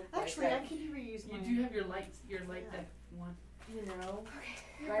feel Actually, like I could reuse You mine. do have your light deck one. you know.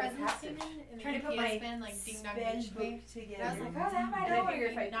 Your Rite of presents passage. came in and Trying to the put my spin like ding dong spell ditch me. book together. And I was like, oh, that might and I help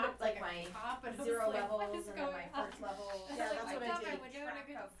figured if I knocked put like my my top and I was zero like, what levels is and then going my on? first level. Yeah, that's I what I got my did. window and I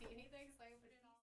couldn't see anything.